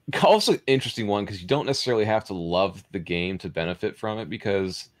 Golf's an interesting one because you don't necessarily have to love the game to benefit from it,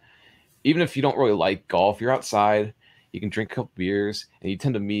 because even if you don't really like golf, you're outside, you can drink a couple beers, and you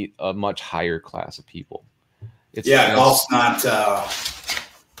tend to meet a much higher class of people. Golf's not,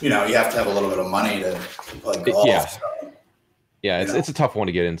 you have to have a little bit of money to play golf. It's a tough one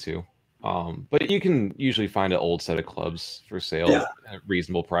to get into. But you can usually find an old set of clubs for sale at a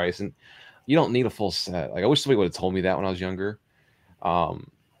reasonable price, and you don't need a full set. Like I wish somebody would have told me that when I was younger.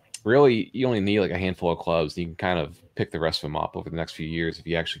 Really, you only need like a handful of clubs, and you can kind of pick the rest of them up over the next few years if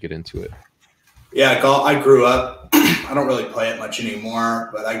you actually get into it. Yeah, golf. I grew up. I don't really play it much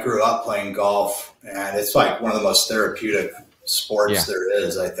anymore, but I grew up playing golf, and it's like one of the most therapeutic sports there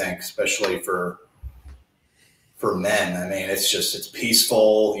is, I think, especially for men. I mean, it's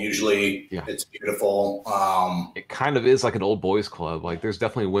peaceful. Usually it's beautiful. It kind of is like an old boys club. Like there's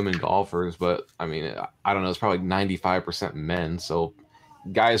definitely women golfers, but I mean, I don't know. It's probably 95% men. So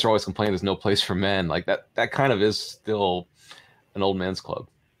guys are always complaining there's no place for men. Like that kind of is still an old men's club.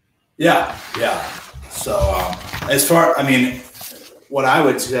 Yeah. Yeah. So what I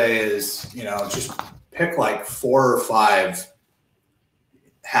would say is, just pick like 4 or 5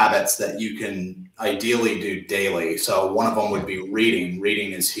 habits that you can ideally do daily. So one of them would be reading.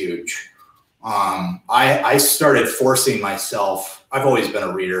 Reading is huge. I started forcing myself. I've always been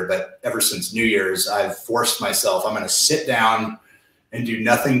a reader, but ever since New Year's, I've forced myself. I'm going to sit down and do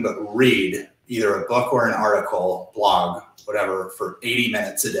nothing but read either a book or an article, blog, whatever, for 80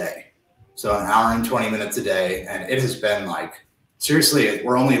 minutes a day. So an hour and 20 minutes a day. And it has been like, seriously,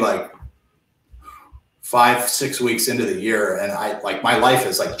 we're only like 5-6 weeks into the year, and my life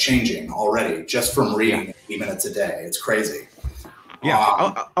is like changing already just from reading 80 minutes a day. It's crazy. Yeah,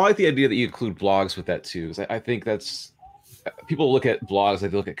 I like the idea that you include blogs with that too. I think that's, people look at blogs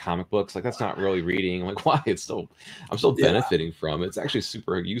like they look at comic books. Like that's not really reading. I'm like, why? I'm still benefiting from it. It's actually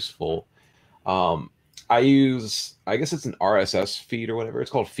super useful. I guess it's an RSS feed or whatever.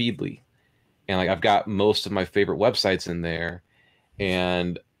 It's called Feedly, and like I've got most of my favorite websites in there.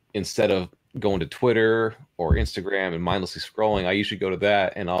 And instead of going to Twitter or Instagram and mindlessly scrolling, I usually go to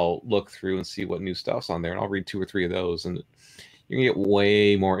that and I'll look through and see what new stuff's on there, and I'll read 2 or 3 of those, and you're gonna get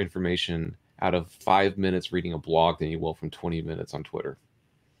way more information out of 5 minutes reading a blog than you will from 20 minutes on Twitter.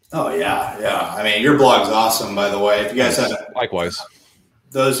 Oh yeah. I mean, your blog's awesome, by the way. If you guys haven't, likewise,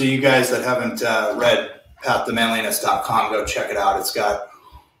 those of you guys that haven't read pathtomanliness.com, go check it out. It's got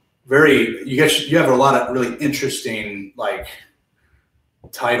you have a lot of really interesting like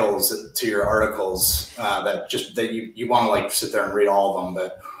titles to your articles that you want to like sit there and read all of them,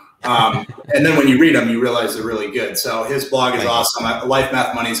 but and then when you read them, you realize they're really good. So his blog is awesome. Life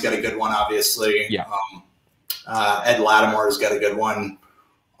Math Money's got a good one, obviously. Yeah. Ed Lattimore's got a good one.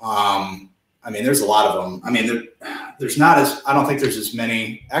 I mean, there's a lot of them. I mean, I don't think there's as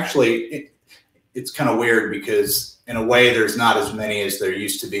many. Actually, it's kind of weird because in a way there's not as many as there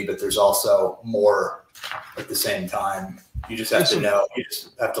used to be, but there's also more at the same time. You just have to know. You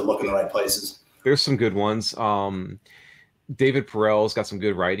just have to look in the right places. There's some good ones. David Perel's got some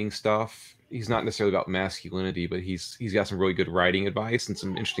good writing stuff. He's not necessarily about masculinity, but he's got some really good writing advice and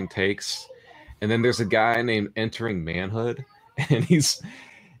some interesting takes. And then there's a guy named Entering Manhood, and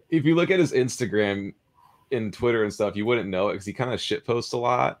if you look at his Instagram and Twitter and stuff, you wouldn't know it because he kind of shit posts a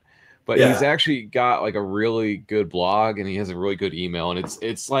lot. But he's actually got like a really good blog, and he has a really good email, and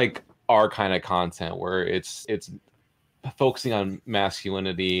it's like our kind of content where it's focusing on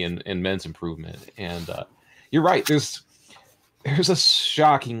masculinity and men's improvement. And you're right. There's a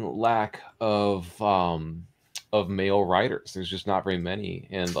shocking lack of male writers. There's just not very many,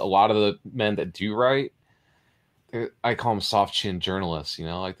 and a lot of the men that do write, I call them soft chin journalists. You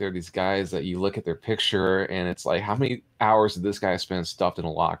know, like they're these guys that you look at their picture and it's like, how many hours did this guy spend stuffed in a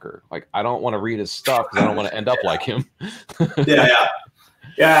locker? Like, I don't want to read his stuff because I don't want to end up like him.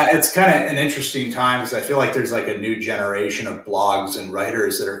 Yeah, it's kind of an interesting time because I feel like there's like a new generation of blogs and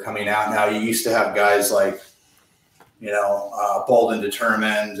writers that are coming out now. You used to have guys like, Bold and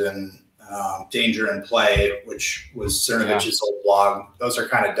Determined and Danger and Play, which was Cernovich's old blog. Those are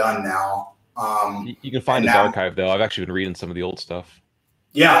kind of done now. You can find his archive, though. I've actually been reading some of the old stuff.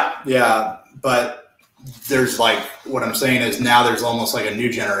 Yeah. But there's like, what I'm saying is now there's almost like a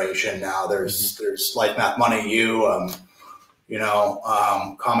new generation now. There's Life, Math, Money,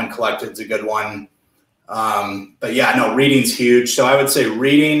 Common Collected's a good one. But yeah, no, reading's huge. So I would say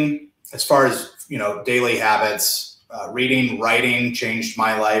reading, as far as, daily habits, reading, writing changed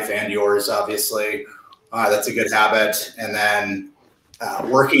my life and yours, obviously. That's a good habit. And then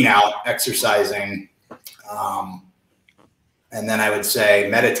working out, exercising. And then I would say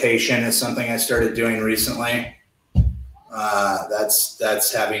meditation is something I started doing recently.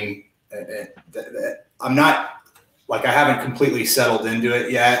 That's having, I'm not, like, I haven't completely settled into it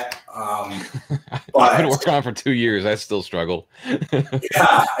yet. But I've been working on it for 2 years. I still struggle.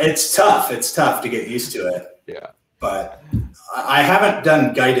 Yeah, it's tough. It's tough to get used to it. Yeah. But I haven't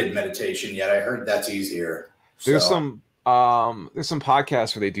done guided meditation yet. I heard that's easier. There's some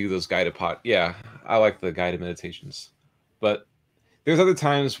podcasts where they do those guided Yeah, I like the guided meditations. But there's other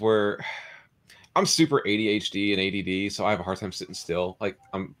times where I'm super ADHD and ADD, so I have a hard time sitting still. Like,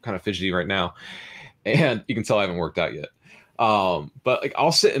 I'm kind of fidgety right now. And you can tell I haven't worked out yet. But like,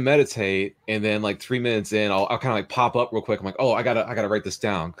 I'll sit and meditate, and then like 3 minutes in, I'll kind of like pop up real quick. I'm like, oh, I gotta write this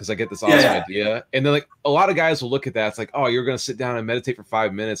down because I get this awesome idea. And then like a lot of guys will look at that. It's like, oh, you're gonna sit down and meditate for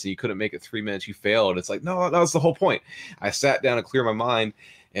 5 minutes, and you couldn't make it 3 minutes. You failed. It's like, no, that was the whole point. I sat down and cleared my mind,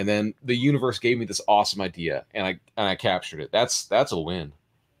 and then the universe gave me this awesome idea, and I captured it. That's a win.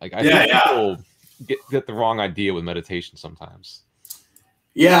 Like, I think people get the wrong idea with meditation sometimes.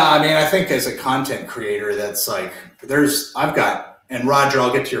 Yeah, I mean, I think as a content creator, that's like, and Roger,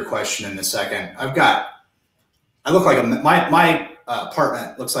 I'll get to your question in a second. I look like my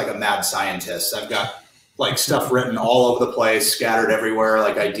apartment looks like a mad scientist. I've got like stuff written all over the place, scattered everywhere,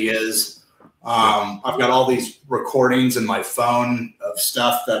 like ideas. I've got all these recordings in my phone of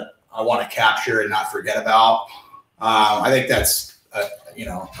stuff that I want to capture and not forget about. I think that's,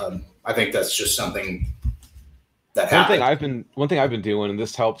 I think that's just something that happened. One thing I've been doing, and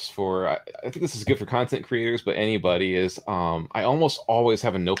this helps for, I think this is good for content creators, but anybody, is I almost always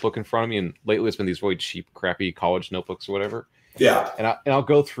have a notebook in front of me, and lately it's been these really cheap, crappy college notebooks or whatever. Yeah. And I'll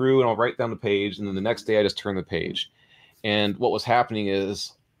go through and I'll write down the page, and then the next day I just turn the page. And what was happening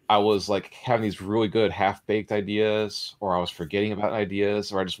is I was like having these really good half-baked ideas, or I was forgetting about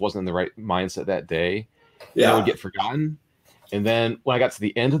ideas, or I just wasn't in the right mindset that day. Yeah. And it would get forgotten. And then when I got to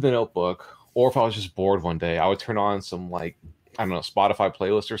the end of the notebook, or if I was just bored one day, I would turn on some, like, I don't know, Spotify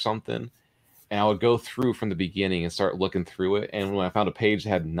playlist or something, and I would go through from the beginning and start looking through it. And when I found a page that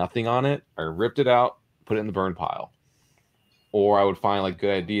had nothing on it, I ripped it out, put it in the burn pile. Or I would find like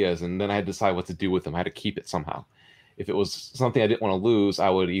good ideas, and then I had to decide what to do with them. I had to keep it somehow. If it was something I didn't want to lose, I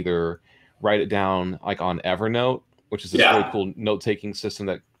would either write it down like on Evernote, which is this really cool note-taking system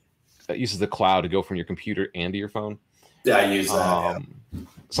that uses the cloud to go from your computer and to your phone. Yeah, I use that.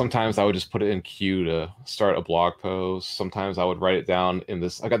 Sometimes I would just put it in queue to start a blog post. Sometimes I would write it down in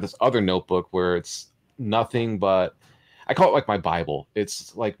this. I got this other notebook where it's nothing but, I call it like my Bible.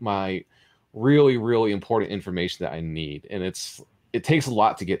 It's like my really, really important information that I need. And it takes a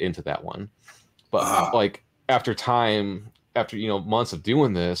lot to get into that one. But like after months of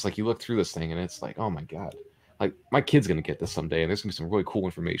doing this, like you look through this thing and it's like, oh my God, like my kid's going to get this someday. And there's gonna be some really cool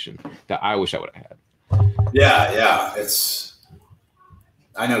information that I wish I would have had. Yeah.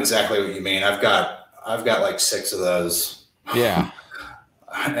 I know exactly what you mean. I've got like 6 of those. Yeah.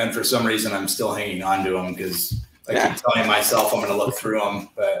 And for some reason I'm still hanging on to them because I keep telling myself I'm going to look through them,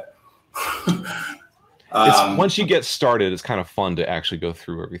 but once you get started, it's kind of fun to actually go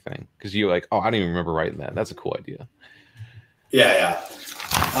through everything because you're like, oh, I didn't even remember writing that. That's a cool idea. Yeah.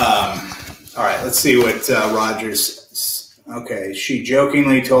 All right. Let's see what Rogers. Okay. She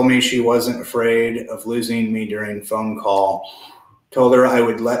jokingly told me she wasn't afraid of losing me during phone call. told her I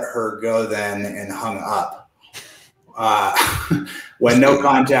would let her go then, and hung up. When no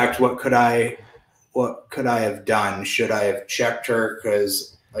contact, what could I have done? Should I have checked her?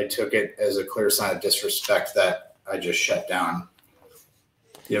 Because I took it as a clear sign of disrespect that I just shut down.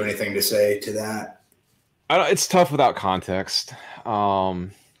 Do you have anything to say to that? It's tough without context.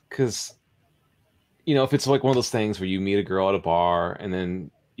 Because, you know, if it's like one of those things where you meet a girl at a bar and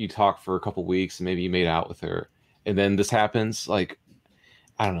then you talk for a couple weeks and maybe you made out with her and then this happens, like,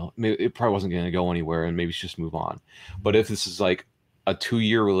 I don't know, maybe it probably wasn't going to go anywhere and maybe you should just move on. But if this is like a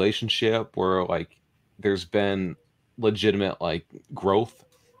 2-year relationship where like there's been legitimate like growth,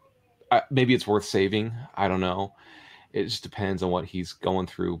 maybe it's worth saving. I don't know. It just depends on what he's going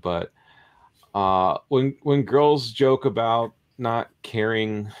through. But when girls joke about not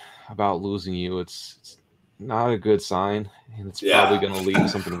caring about losing you, it's not a good sign, and it's probably going to lead to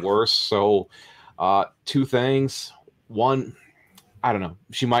something worse. So 2 things. One, I don't know,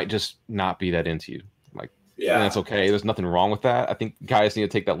 she might just not be that into you. Like, and that's okay. There's nothing wrong with that. I think guys need to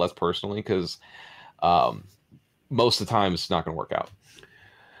take that less personally, because most of the time it's not going to work out.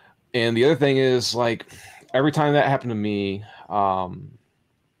 And the other thing is, like, every time that happened to me, I've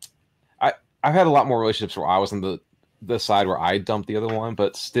had a lot more relationships where I was on the side where I dumped the other one,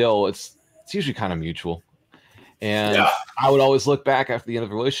 but still it's usually kind of mutual. And I would always look back after the end of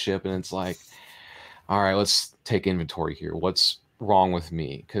the relationship and it's like, all right, let's take inventory here. What's wrong with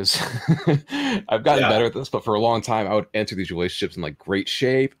me? Because I've gotten better at this, but for a long time I would enter these relationships in like great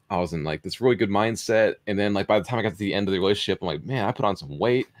shape. I was in like this really good mindset. And then like by the time I got to the end of the relationship, I'm like, man, I put on some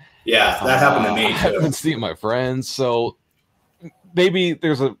weight. Yeah, that happened to me too. I haven't been seeing my friends. So maybe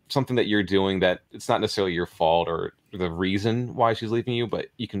there's something that you're doing that it's not necessarily your fault or the reason why she's leaving you, but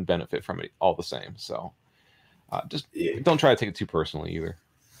you can benefit from it all the same. So just don't try to take it too personally either.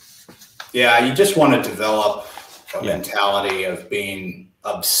 Yeah, you just want to develop a mentality of being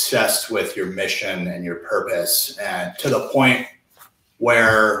obsessed with your mission and your purpose, and to the point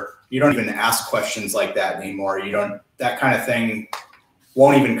where you don't even ask questions like that anymore. That kind of thing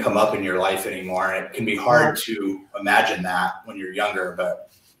won't even come up in your life anymore. And it can be hard to imagine that when you're younger,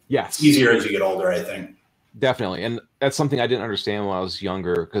 but it's easier as you get older, I think. Definitely. And that's something I didn't understand when I was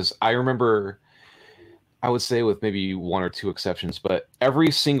younger, because I remember, I would say with maybe 1 or 2 exceptions, but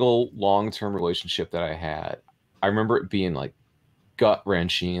every single long-term relationship that I had, I remember it being like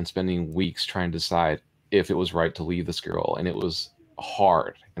gut-wrenching and spending weeks trying to decide if it was right to leave this girl. And it was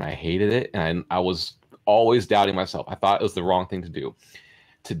hard and I hated it. And I was always doubting myself. I thought it was the wrong thing to do.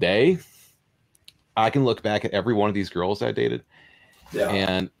 Today, I can look back at every one of these girls that I dated,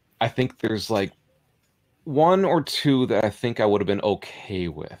 and I think there's like 1 or 2 that I think I would have been okay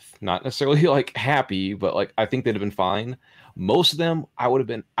with. Not necessarily like happy, but like I think they'd have been fine. Most of them, I would have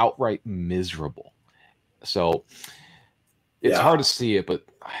been outright miserable. So it's hard to see it, but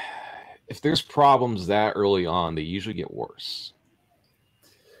if there's problems that early on, they usually get worse.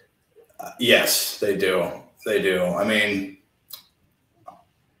 Yes, they do. They do. I mean,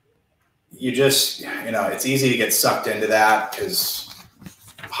 you just, it's easy to get sucked into that because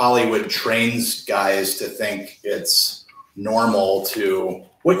Hollywood trains guys to think it's normal to,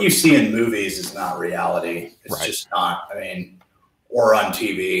 what you see in movies is not reality. It's just not. I mean, or on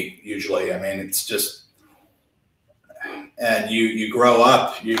TV usually. I mean, it's just, and you grow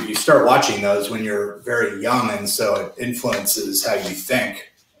up, you start watching those when you're very young, and so it influences how you think.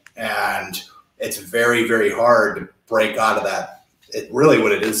 And it's very, very hard to break out of that. Really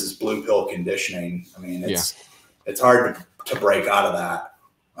what it is blue pill conditioning. I mean, it's hard to break out of that.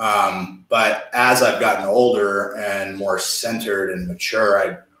 But as I've gotten older and more centered and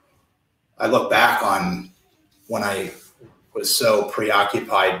mature, I look back on when I was so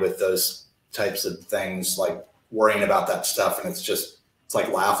preoccupied with those types of things, like worrying about that stuff. And it's like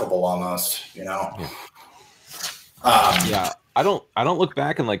laughable almost, I don't look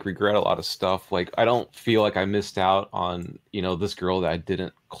back and like regret a lot of stuff. Like I don't feel like I missed out on, this girl that I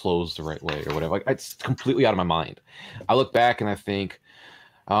didn't close the right way or whatever. Like it's completely out of my mind. I look back and I think,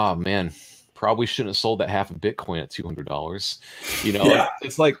 oh man, probably shouldn't have sold that half a Bitcoin at $200.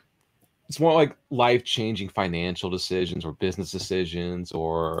 It's like, it's more like life-changing financial decisions or business decisions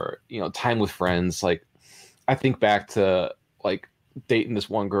or, time with friends. Like I think back to like dating this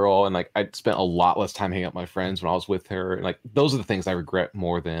one girl, and like I spent a lot less time hanging out with my friends when I was with her, and like those are the things I regret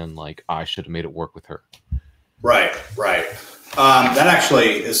more than like I should have made it work with her. Right. That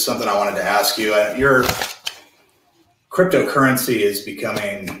actually is something I wanted to ask you. Your cryptocurrency is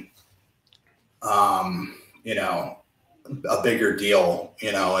becoming a bigger deal.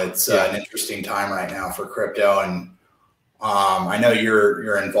 It's an interesting time right now for crypto, and I know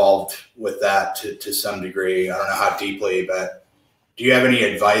you're involved with that to some degree. I don't know how deeply, but do you have any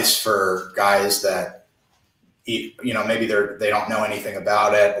advice for guys that, you know, maybe they don't know anything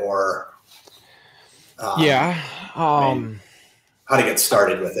about it, or I mean, how to get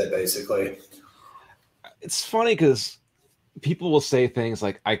started with it, basically? It's funny because people will say things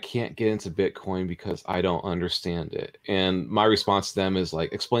like, I can't get into Bitcoin because I don't understand it. And my response to them is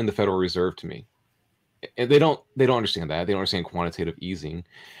like, explain the Federal Reserve to me. And they don't understand that. They don't understand quantitative easing.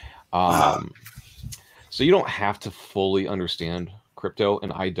 So you don't have to fully understand crypto,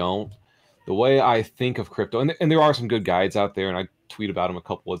 and I don't. The way I think of crypto, and there are some good guides out there, and I tweet about them a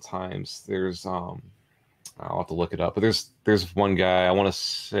couple of times. There's I'll have to look it up, but there's one guy, I want to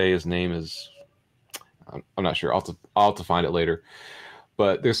say his name is, I'm not sure. I'll have to find it later.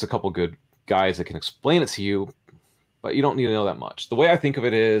 But there's a couple good guys that can explain it to you, but you don't need to know that much. The way I think of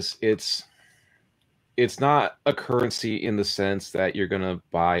it is, it's not a currency in the sense that you're going to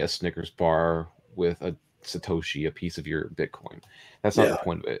buy a Snickers bar with a Satoshi, a piece of your Bitcoin. That's not the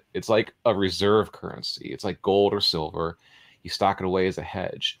point of it. It's like a reserve currency. It's like gold or silver. You stock it away as a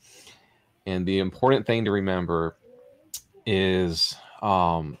hedge. And the important thing to remember is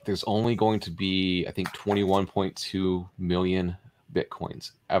there's only going to be, I think, 21.2 million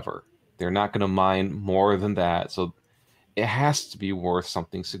Bitcoins ever. They're not going to mine more than that. So it has to be worth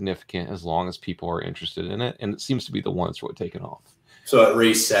something significant as long as people are interested in it. And it seems to be the one that's really taken off. So it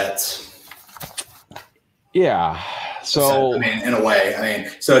resets. Yeah. So I mean, in a way, I mean,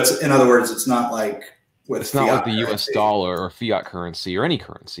 so it's, in other words, it's not like it's not like the US dollar or fiat currency or any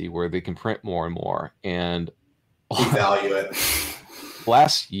currency where they can print more and more and devalue it.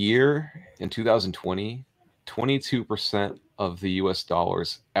 Last year in 2020, 22% of the US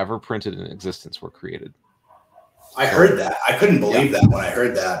dollars ever printed in existence were created. I heard that. I couldn't believe that when I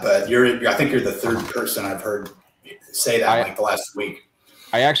heard that, but I think you're the third person I've heard say that like the last week.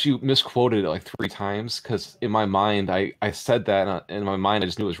 I actually misquoted it like 3 times because in my mind, I said that, and in my mind, I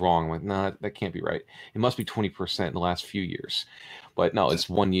just knew it was wrong. I'm like, nah, that can't be right. It must be 20% in the last few years. But no, it's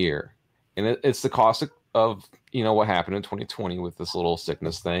 1 year. And it's the cost of, you know, what happened in 2020 with this little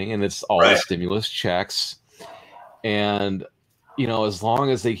sickness thing. And it's all the stimulus checks. And, you know, as long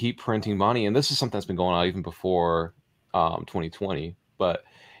as they keep printing money, and this is something that's been going on even before 2020, and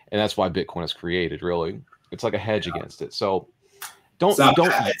that's why Bitcoin is created, really. It's like a hedge against it. So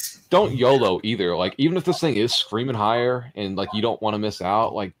don't YOLO either. Like, even if this thing is screaming higher and like you don't want to miss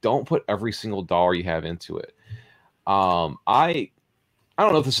out, like, don't put every single dollar you have into it. I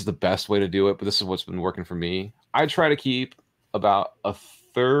don't know if this is the best way to do it, but this is what's been working for me. I try to keep about a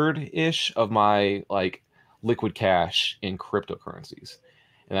third-ish of my like liquid cash in cryptocurrencies,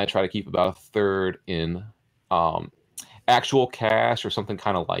 and I try to keep about a third in actual cash or something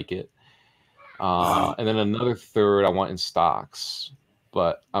kind of like it. And then another third I want in stocks,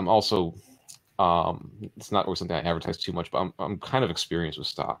 but I'm also, it's not something I advertise too much, but I'm kind of experienced with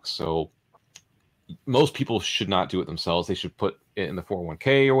stocks. So most people should not do it themselves. They should put it in the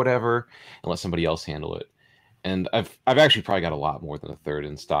 401k or whatever and let somebody else handle it. And I've actually probably got a lot more than a third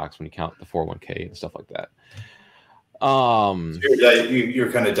in stocks when you count the 401k and stuff like that. So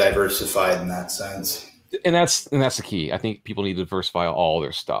you're kind of diversified in that sense. And that's the key. I think people need to diversify all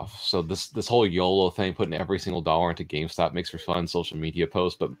their stuff. So this whole YOLO thing, putting every single dollar into GameStop, makes for fun social media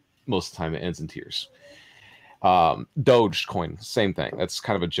posts, but most of the time it ends in tears. Dogecoin, same thing. That's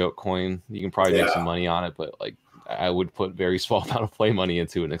kind of a joke coin. You can probably make some money on it, but like I would put very small amount of play money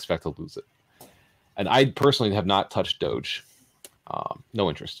into it and expect to lose it. And I personally have not touched Doge. No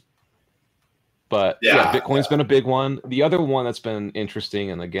interest. But Bitcoin's been a big one. The other one that's been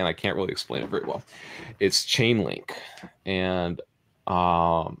interesting, and again, I can't really explain it very well, it's Chainlink. And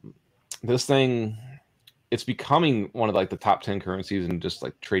this thing, it's becoming one of like the top 10 currencies in just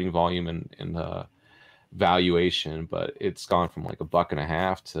like trading volume and valuation, but it's gone from like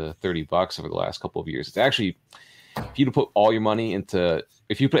 $1.50 to $30 over the last couple of years. It's actually, if you put all your money into,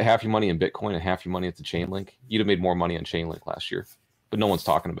 if you put half your money in Bitcoin and half your money into Chainlink, you'd have made more money on Chainlink last year, but no one's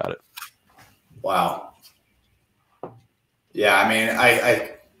talking about it. Wow. Yeah, I mean,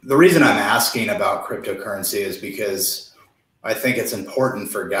 the reason I'm asking about cryptocurrency is because I think it's important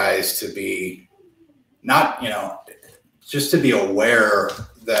for guys to be not, you know, just to be aware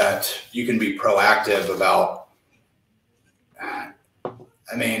that you can be proactive about, I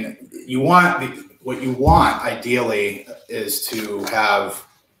mean, what you want ideally is to have,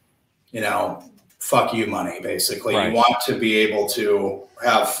 you know, fuck you money, basically. Right. You want to be able to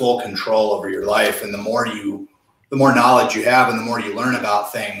have full control over your life. And the more knowledge you have and the more you learn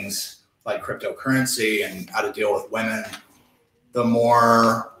about things like cryptocurrency and how to deal with women, the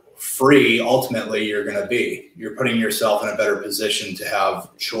more free ultimately you're going to be. You're putting yourself in a better position to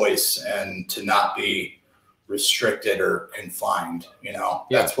have choice and to not be restricted or confined. Yeah.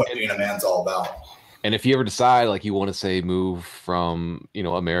 That's what being a man's all about. And if you ever decide like you want to say move from,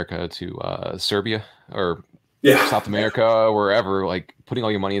 America to Serbia or South America or wherever, like putting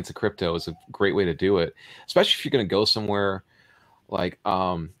all your money into crypto is a great way to do it, especially if you're going to go somewhere like,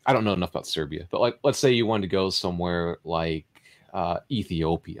 I don't know enough about Serbia, but like, let's say you wanted to go somewhere like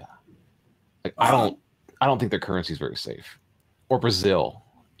Ethiopia. Like, I don't think their currency is very safe. Or Brazil,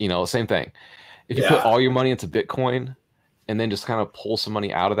 same thing. If you put all your money into Bitcoin and then just kind of pull some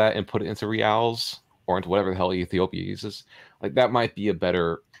money out of that and put it into reals or into whatever the hell Ethiopia uses, like that might be a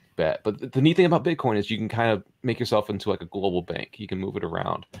better bet. But the neat thing about Bitcoin is you can kind of make yourself into like a global bank. You can move it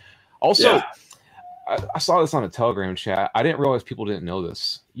around. Also, I saw this on a Telegram chat. I didn't realize people didn't know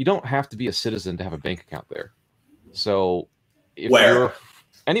this. You don't have to be a citizen to have a bank account there. So if you're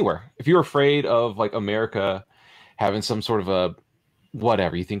anywhere, if you're afraid of like America having some sort of a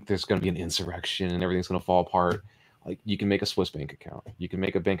whatever, you think there's going to be an insurrection and everything's going to fall apart, like you can make a Swiss bank account. You can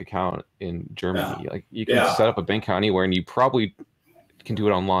make a bank account in Germany. Like you can set up a bank account anywhere, and you probably can do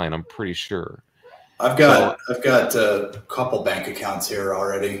it online. I'm pretty sure. I've got a couple bank accounts here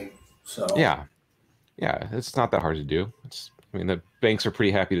already. So yeah, it's not that hard to do. The banks are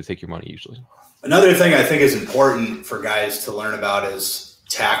pretty happy to take your money usually. Another thing I think is important for guys to learn about is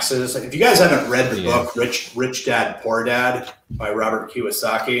taxes. If you guys haven't read the book Rich Dad Poor Dad by Robert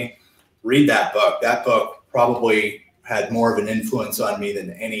Kiyosaki, read that book. That book probably had more of an influence on me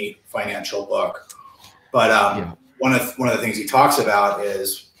than any financial book. But one of the things he talks about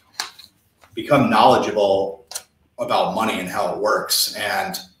is become knowledgeable about money and how it works,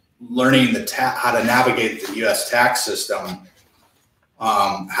 and learning how to navigate the U.S. tax system,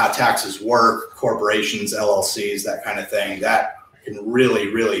 how taxes work, corporations, LLCs, that kind of thing. That can really,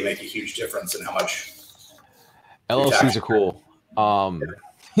 really make a huge difference in how much LLCs are cool.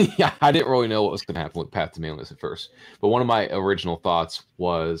 Yeah, I didn't really know what was going to happen with Path to Manliness at first. But one of my original thoughts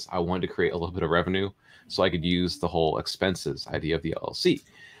was I wanted to create a little bit of revenue so I could use the whole expenses idea of the LLC.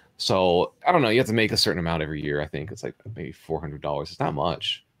 So I don't know, you have to make a certain amount every year. I think it's like maybe $400. It's not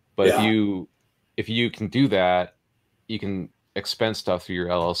much. But if you can do that, you can expense stuff through your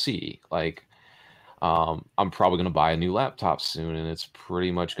LLC. Like I'm probably going to buy a new laptop soon, and it's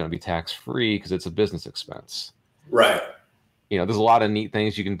pretty much going to be tax-free because it's a business expense. Right. There's a lot of neat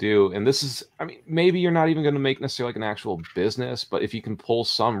things you can do. And this is, maybe you're not even going to make necessarily like an actual business, but if you can pull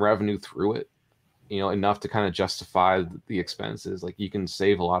some revenue through it, enough to kind of justify the expenses, like you can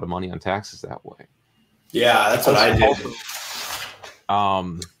save a lot of money on taxes that way. Yeah, that's what I did.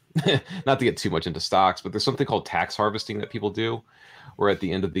 Not to get too much into stocks, but there's something called tax harvesting that people do, where at the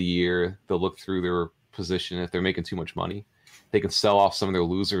end of the year, they'll look through their position. If they're making too much money, they can sell off some of their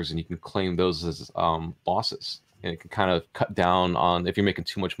losers, and you can claim those as losses. And it can kind of cut down on if you're making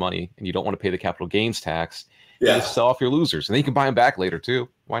too much money and you don't want to pay the capital gains tax. You just sell off your losers, and then you can buy them back later too.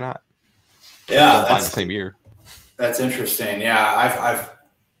 Why not? Yeah, that's the same year. That's interesting. Yeah,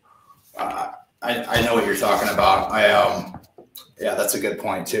 I know what you're talking about. Yeah, that's a good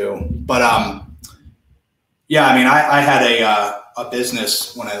point too. But yeah, I had a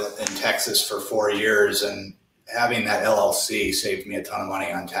business when I lived in Texas for 4 years, and having that LLC saved me a ton of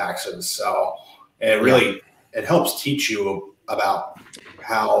money on taxes. So it really it helps teach you about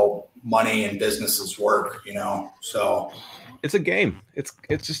how money and businesses work. So it's a game. It's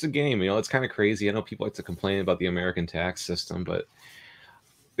just a game. It's kind of crazy. I know people like to complain about the American tax system, but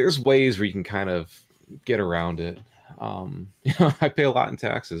there's ways where you can kind of get around it. I pay a lot in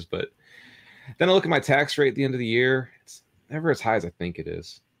taxes, but then I look at my tax rate at the end of the year. It's never as high as I think it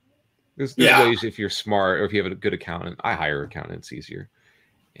is. There's ways if you're smart or if you have a good accountant. I hire accountants easier.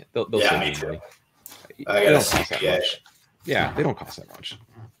 They'll save you money. They don't cost that much. Yeah, they don't cost that much.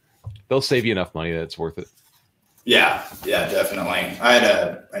 They'll save you enough money that it's worth it. Yeah, definitely. I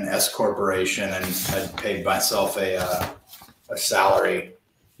had an S corporation, and I paid myself a salary.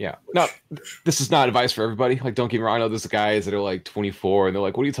 Yeah. No, this is not advice for everybody. Like, don't get me wrong. I know there's guys that are like 24 and they're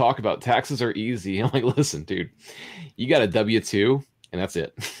like, what are you talking about? Taxes are easy. I'm like, listen, dude, you got a W-2 and that's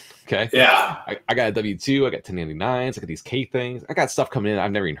it. Okay. Yeah. I got a W-2. I got 1099s. I got these K things. I got stuff coming in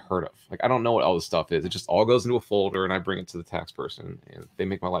I've never even heard of. Like, I don't know what all this stuff is. It just all goes into a folder and I bring it to the tax person and they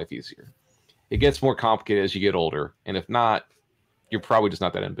make my life easier. It gets more complicated as you get older. And if not, you're probably just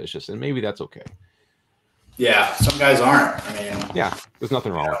not that ambitious. And maybe that's okay. Yeah, some guys aren't. Yeah, there's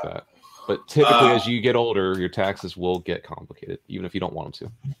nothing wrong with that. But typically, as you get older, your taxes will get complicated, even if you don't want them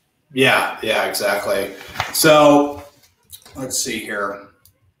to. Yeah, exactly. So let's see here.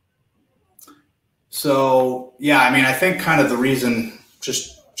 So yeah, I think kind of the reason,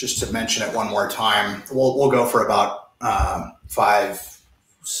 just to mention it one more time, we'll go for about 5,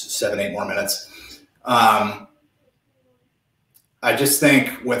 7, 8 more minutes. Um, I just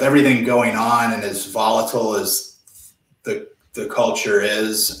think with everything going on and as volatile as the culture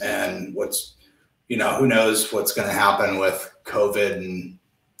is, and what's, you know, who knows what's going to happen with COVID and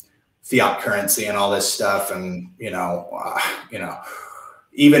fiat currency and all this stuff. And,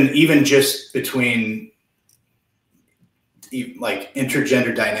 even just between like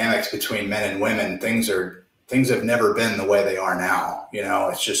intergender dynamics between men and women, things have never been the way they are now. You know,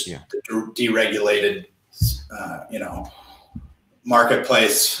 it's just deregulated,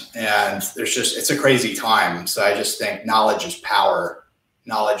 marketplace, and it's a crazy time. So I just think knowledge is power.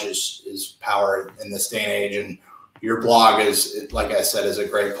 Knowledge is power in this day and age. And your blog is, like I said, is a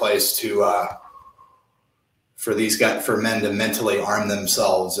great place to, for men to mentally arm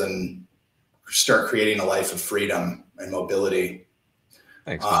themselves and start creating a life of freedom and mobility.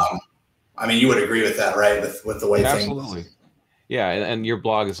 Thanks, man. I mean, you would agree with that, right? With the way things. Absolutely. Yeah. And your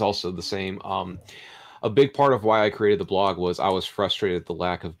blog is also the same. A big part of why I created the blog was I was frustrated at the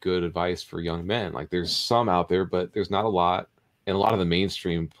lack of good advice for young men. Like there's some out there, but there's not a lot. And a lot of the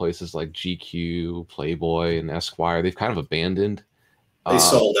mainstream places like GQ, Playboy, and Esquire, they've kind of abandoned. They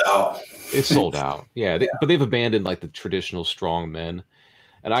sold out. It's sold out. Yeah. But they've abandoned like the traditional strong men.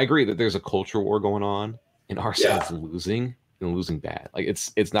 And I agree that there's a culture war going on, and our side's losing, and losing bad. Like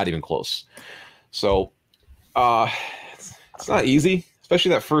it's not even close. So it's not easy, especially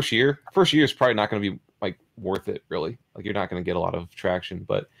that first year. First year is probably not going to be like worth it, really. Like you're not going to get a lot of traction.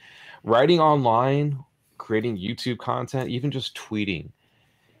 But writing online, creating YouTube content, even just tweeting,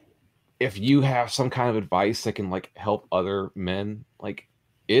 if you have some kind of advice that can like help other men, like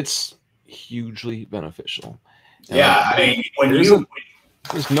it's hugely beneficial. Yeah, I mean,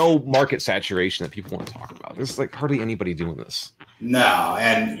 there's no market saturation that people want to talk about. There's like hardly anybody doing this. No,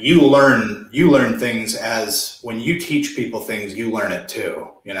 and you learn things as when you teach people things, you learn it too,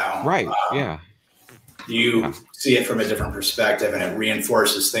 you know? Right. Yeah. You see it from a different perspective, and it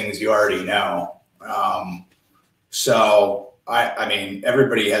reinforces things you already know. So I mean,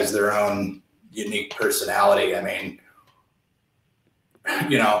 everybody has their own unique personality. I mean,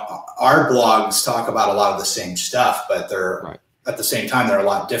 you know, our blogs talk about a lot of the same stuff, but they're at the same time, they're a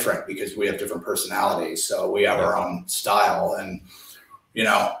lot different because we have different personalities. So we have our own style. And, you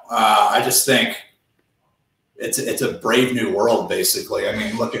know, I just think it's a brave new world, basically. I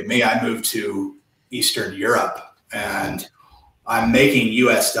mean, look at me. I moved to Eastern Europe and I'm making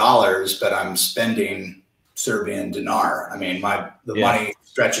US dollars, but I'm spending Serbian dinar. I mean, the money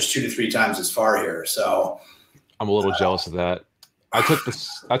stretches 2 to 3 times as far here. So I'm a little jealous of that. I took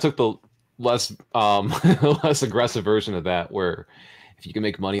the less less aggressive version of that, where if you can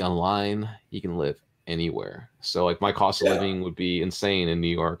make money online, you can live anywhere. So like my cost of living would be insane in New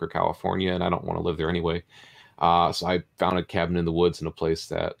York or California, and I don't want to live there anyway. So I found a cabin in the woods in a place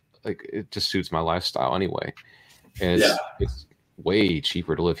that like it just suits my lifestyle anyway. And it's way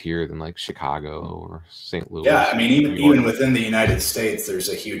cheaper to live here than like Chicago or St. Louis. Yeah, I mean, even within the United States, there's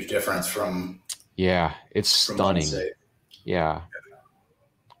a huge difference from. Yeah, it's stunning. Yeah.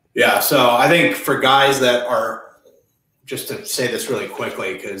 Yeah, so I think for guys that are, just to say this really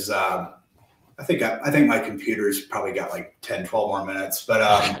quickly, because I think my computer's probably got like 10, 12 more minutes,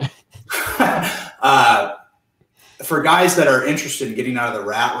 but for guys that are interested in getting out of the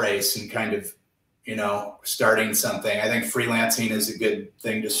rat race and kind of, you know, starting something, I think freelancing is a good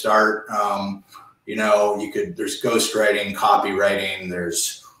thing to start. You know, there's ghostwriting, copywriting,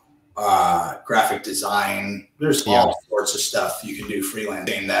 there's graphic design. There's all sorts of stuff you can do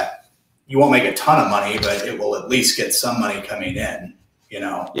freelancing that you won't make a ton of money, but it will at least get some money coming in, you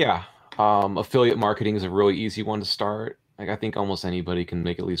know? Yeah. Affiliate marketing is a really easy one to start. Like I think almost anybody can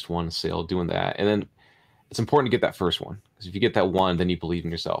make at least one sale doing that. And then it's important to get that first one, because if you get that one, then you believe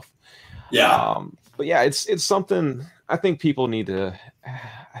in yourself. Yeah. But yeah, it's something I think people need to,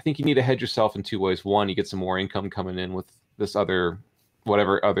 I think you need to hedge yourself in 2 ways. One, you get some more income coming in with this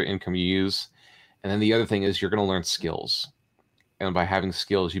whatever other income you use. And then the other thing is you're going to learn skills. And by having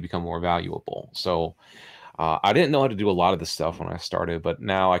skills, you become more valuable. So I didn't know how to do a lot of this stuff when I started, but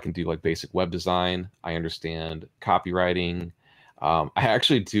now I can do like basic web design. I understand copywriting. I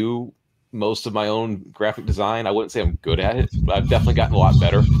actually do most of my own graphic design. I wouldn't say I'm good at it, but I've definitely gotten a lot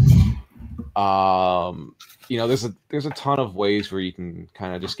better. You know, there's a ton of ways where you can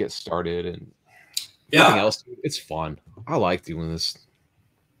kind of just get started, and nothing else. It's fun. I like doing this.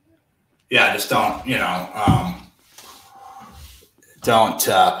 Yeah, just don't, you know, don't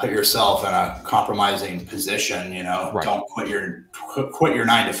put yourself in a compromising position. You know, don't quit your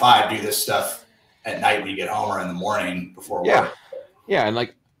 9 to 5. Do this stuff at night when you get home or in the morning before work. Yeah, and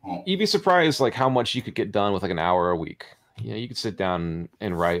like you'd be surprised like how much you could get done with like an hour a week. You know, you could sit down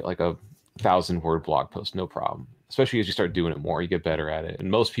and write like a 1,000-word blog post, no problem. Especially as you start doing it more, you get better at it.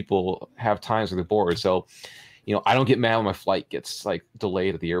 And most people have times where they're bored. So, you know, I don't get mad when my flight gets like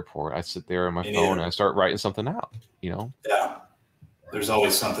delayed at the airport. I sit there on my phone and I start writing something out, you know? Yeah. There's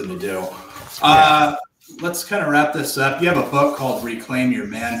always something to do. Yeah. Let's kind of wrap this up. You have a book called Reclaim Your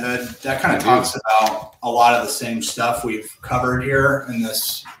Manhood. That kind of talks about a lot of the same stuff we've covered here in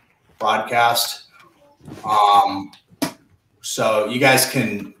this broadcast. So you guys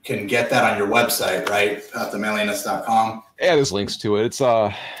can get that on your website, right? At themanliness.com. Yeah, there's links to it. It's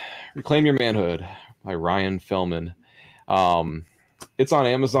Reclaim Your Manhood by Ryan Fellman. It's on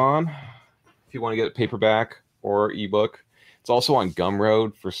Amazon if you want to get it paperback or ebook. It's also on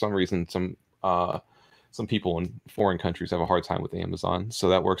Gumroad. For some reason, some people in foreign countries have a hard time with Amazon, so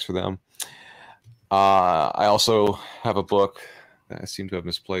that works for them. I also have a book that I seem to have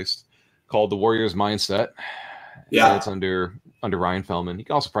misplaced called The Warrior's Mindset. Yeah, and it's under Ryan Fellman. You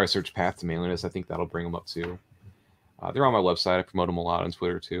can also probably search Path to Manliness. I think that'll bring them up too. They're on my website. I promote them a lot on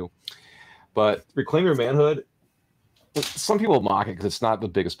Twitter too. But Reclaim Your Manhood, some people mock it because it's not the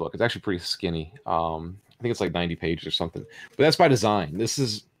biggest book. It's actually pretty skinny. I think it's like 90 pages or something. But that's by design. This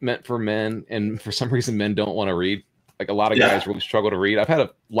is meant for men, and for some reason, men don't want to read. Like a lot of guys really struggle to read. I've had a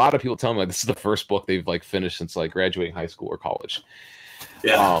lot of people tell me like this is the first book they've like finished since like graduating high school or college.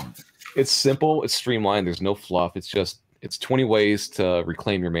 Yeah. It's simple. It's streamlined. There's no fluff. It's 20 ways to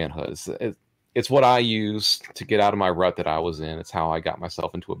reclaim your manhood. It's what I use to get out of my rut that I was in. It's how I got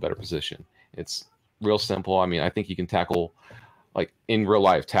myself into a better position. It's real simple. I mean, I think you can tackle, like in real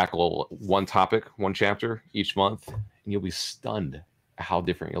life, tackle one topic, one chapter each month, and you'll be stunned at how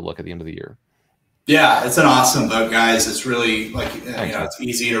different you'll look at the end of the year. Yeah, it's an awesome book, guys. It's really like, it's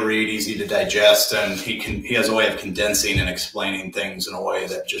easy to read, easy to digest, and he has a way of condensing and explaining things in a way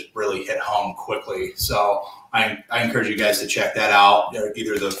that just really hit home quickly. So I encourage you guys to check that out,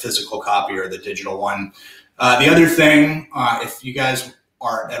 either the physical copy or the digital one. The other thing, if you guys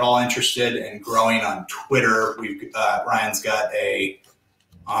are at all interested in growing on Twitter, Ryan's got the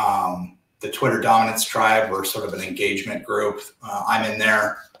Twitter Dominance Tribe, or sort of an engagement group. I'm in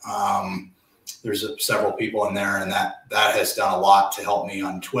there. There's several people in there, and that has done a lot to help me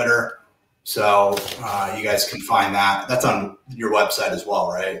on Twitter. So you guys can find that. That's on your website as well,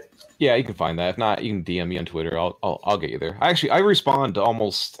 right? Yeah, you can find that. If not, you can DM me on Twitter. I'll get you there. I respond to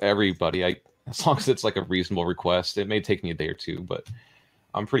almost everybody. As long as it's like a reasonable request. It may take me a day or two, but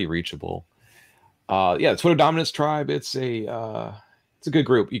I'm pretty reachable. The Twitter Dominance Tribe. It's a good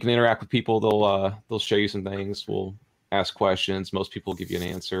group. You can interact with people. They'll show you some things. We'll ask questions. Most people give you an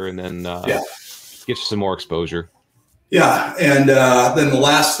answer, and then get you some more exposure. Yeah, and then the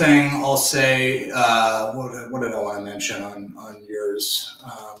last thing I'll say, what did I want to mention on yours?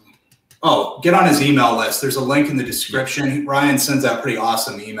 Get on his email list. There's a link in the description. Ryan sends out pretty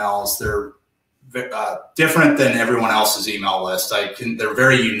awesome emails. They're different than everyone else's email list. They're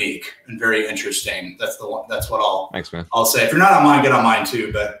very unique and very interesting. That's what Thanks, man. I'll say. If you're not on mine, get on mine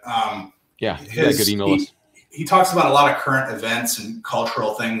too. But good email list. He talks about a lot of current events and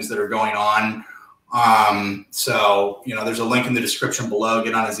cultural things that are going on. So, there's a link in the description below.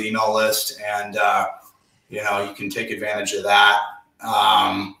 Get on his email list, and, you can take advantage of that.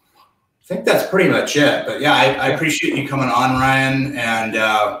 I think that's pretty much it. But, I appreciate you coming on, Ryan. And,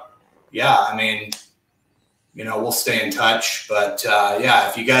 we'll stay in touch. But,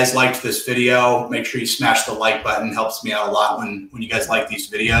 if you guys liked this video, make sure you smash the like button. Helps me out a lot when you guys like these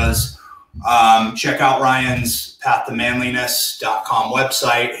videos. Check out Ryan's pathtomanliness.com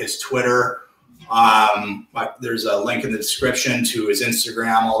website, his Twitter. There's a link in the description to his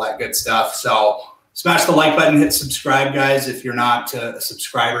Instagram, all that good stuff. So smash the like button, hit subscribe, guys, if you're not a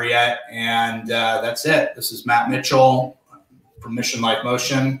subscriber yet. And that's it. This is Matt Mitchell from Mission Life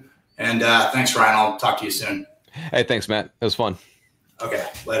Motion. And thanks, Ryan. I'll talk to you soon. Hey, thanks, Matt. It was fun. Okay,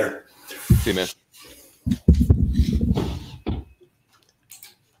 later. See you, man.